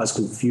 It'll cause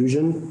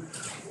confusion.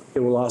 It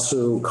will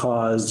also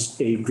cause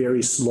a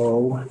very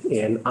slow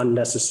and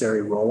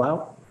unnecessary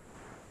rollout.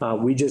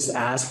 We just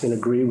ask and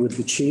agree with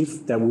the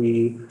chief that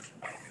we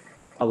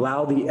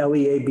allow the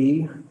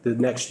LEAB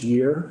this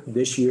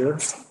year,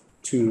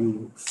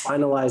 to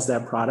finalize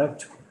that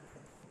product,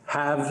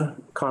 have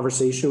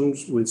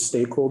conversations with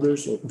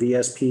stakeholders,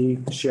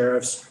 VSP,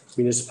 sheriffs,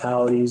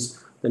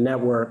 municipalities, the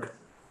network,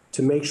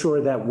 to make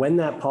sure that when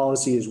that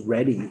policy is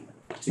ready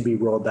to be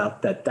rolled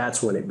out,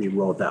 that's when it be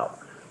rolled out,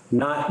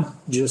 not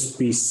just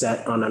be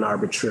set on an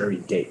arbitrary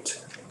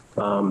date.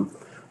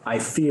 I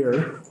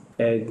fear,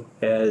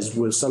 as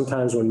with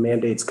sometimes when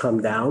mandates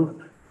come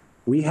down,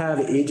 we have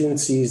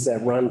agencies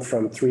that run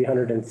from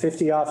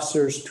 350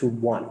 officers to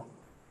 1,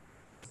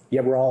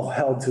 yet we're all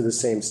held to the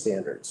same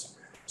standards.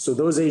 So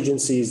those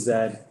agencies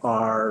that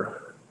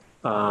are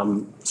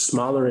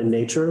smaller in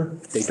nature,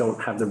 they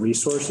don't have the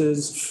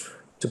resources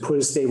to put a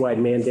statewide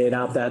mandate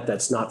out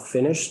that's not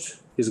finished,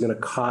 is going to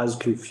cause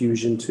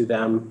confusion to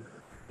them,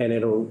 and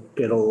it'll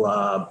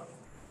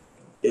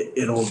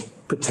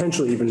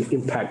potentially even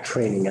impact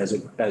training as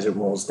it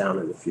rolls down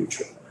in the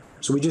future.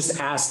 So we just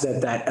ask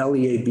that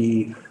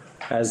LEAB,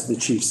 as the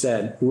chief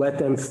said, let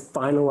them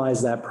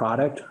finalize that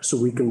product so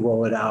we can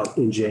roll it out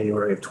in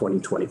January of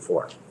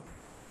 2024.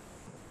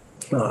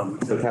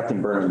 So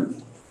Captain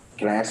Burnham,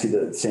 can I ask you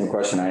the same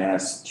question I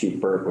asked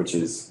Chief Burke, which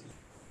is,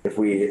 if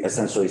we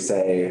essentially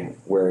say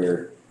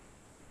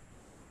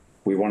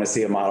we want to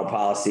see a model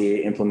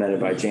policy implemented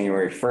by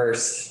January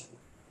 1st,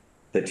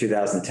 the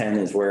 2010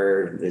 is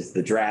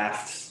the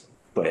draft,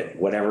 but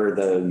whatever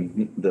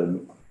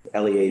the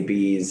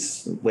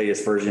LEAB's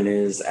latest version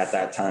is at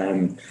that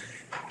time,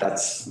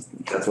 that's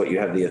what you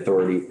have the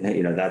authority,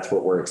 that's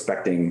what we're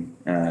expecting.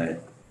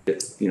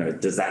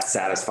 Does that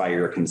satisfy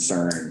your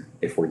concern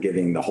if we're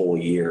giving the whole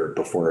year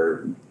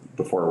before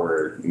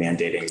we're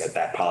mandating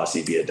that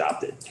policy be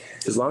adopted?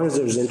 As long as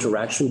there's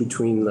interaction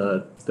between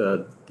the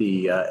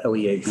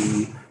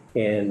LEAB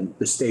and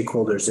the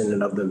stakeholders in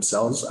and of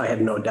themselves, I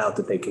have no doubt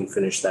that they can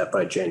finish that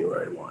by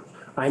January 1.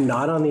 I'm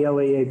not on the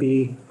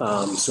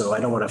LEAB, so I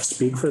don't want to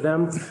speak for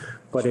them,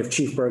 but if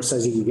Chief Burke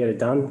says he can get it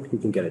done, he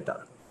can get it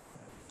done.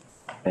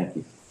 Thank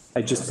you.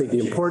 I just think the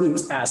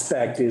important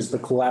aspect is the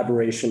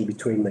collaboration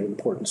between the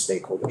important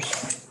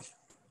stakeholders.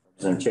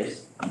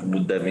 Chase.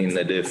 Would that mean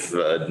that if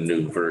a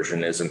new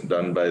version isn't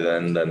done by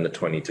then the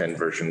 2010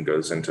 version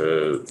goes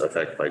into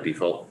effect by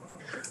default?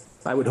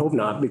 I would hope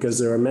not, because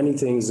there are many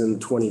things in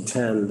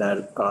 2010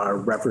 that are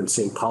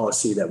referencing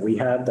policy that we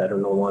had that are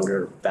no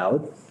longer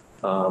valid.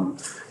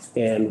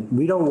 And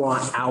we don't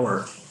want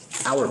our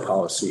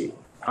policy.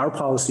 Our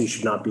policy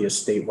should not be a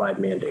statewide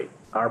mandate.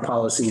 Our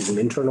policy is an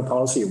internal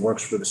policy. It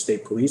works for the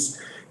state police.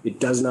 It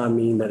does not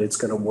mean that it's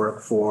going to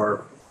work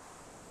for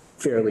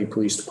Fairleigh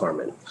Police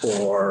Department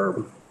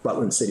or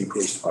Rutland City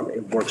Police Department.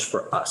 It works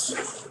for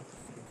us.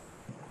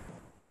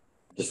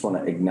 Just want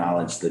to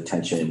acknowledge the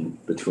tension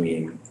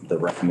between the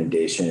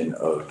recommendation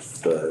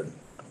of the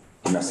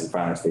Domestic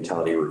Violence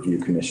Fatality Review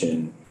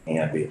Commission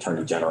and the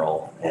Attorney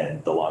General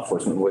and the law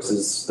enforcement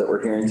voices that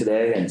we're hearing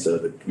today. And so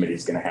the committee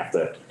is going to have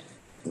to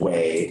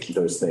weigh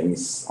those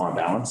things on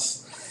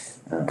balance.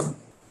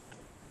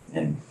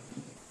 And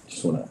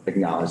just want to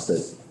acknowledge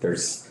that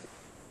there's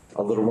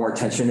a little more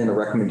tension in the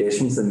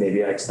recommendations than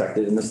maybe I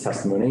expected in this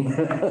testimony.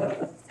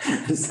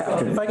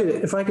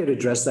 If I could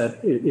address that,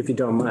 if you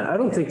don't mind, I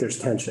don't think there's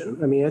tension.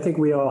 I mean, I think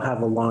we all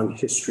have a long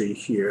history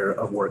here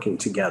of working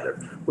together.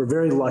 We're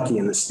very lucky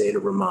in the state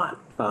of Vermont.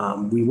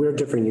 We wear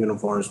different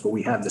uniforms, but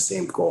we have the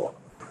same goal.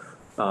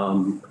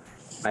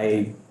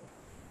 I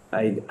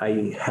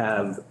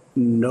have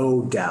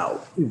no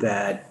doubt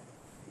that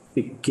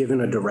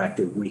given a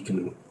directive, we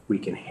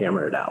can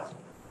hammer it out.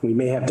 We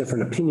may have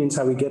different opinions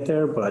how we get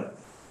there, but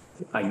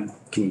I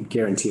can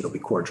guarantee it'll be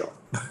cordial.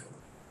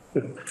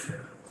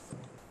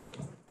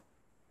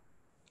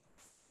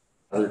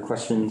 Other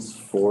questions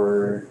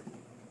for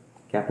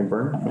Captain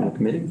Byrne from the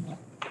committee?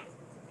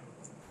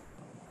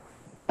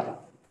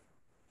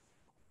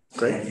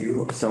 Great. Thank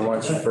you so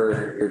much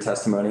for your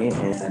testimony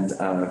and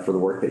for the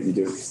work that you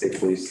do with the state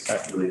police.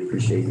 I really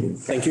appreciate you.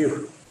 Thank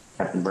you.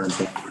 Captain Byrne,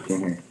 thank you for being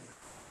here.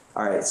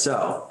 All right,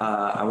 so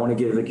I want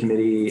to give the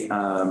committee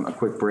a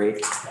quick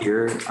break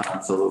here.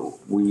 So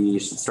we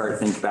should start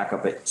things back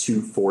up at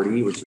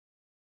 2:40, which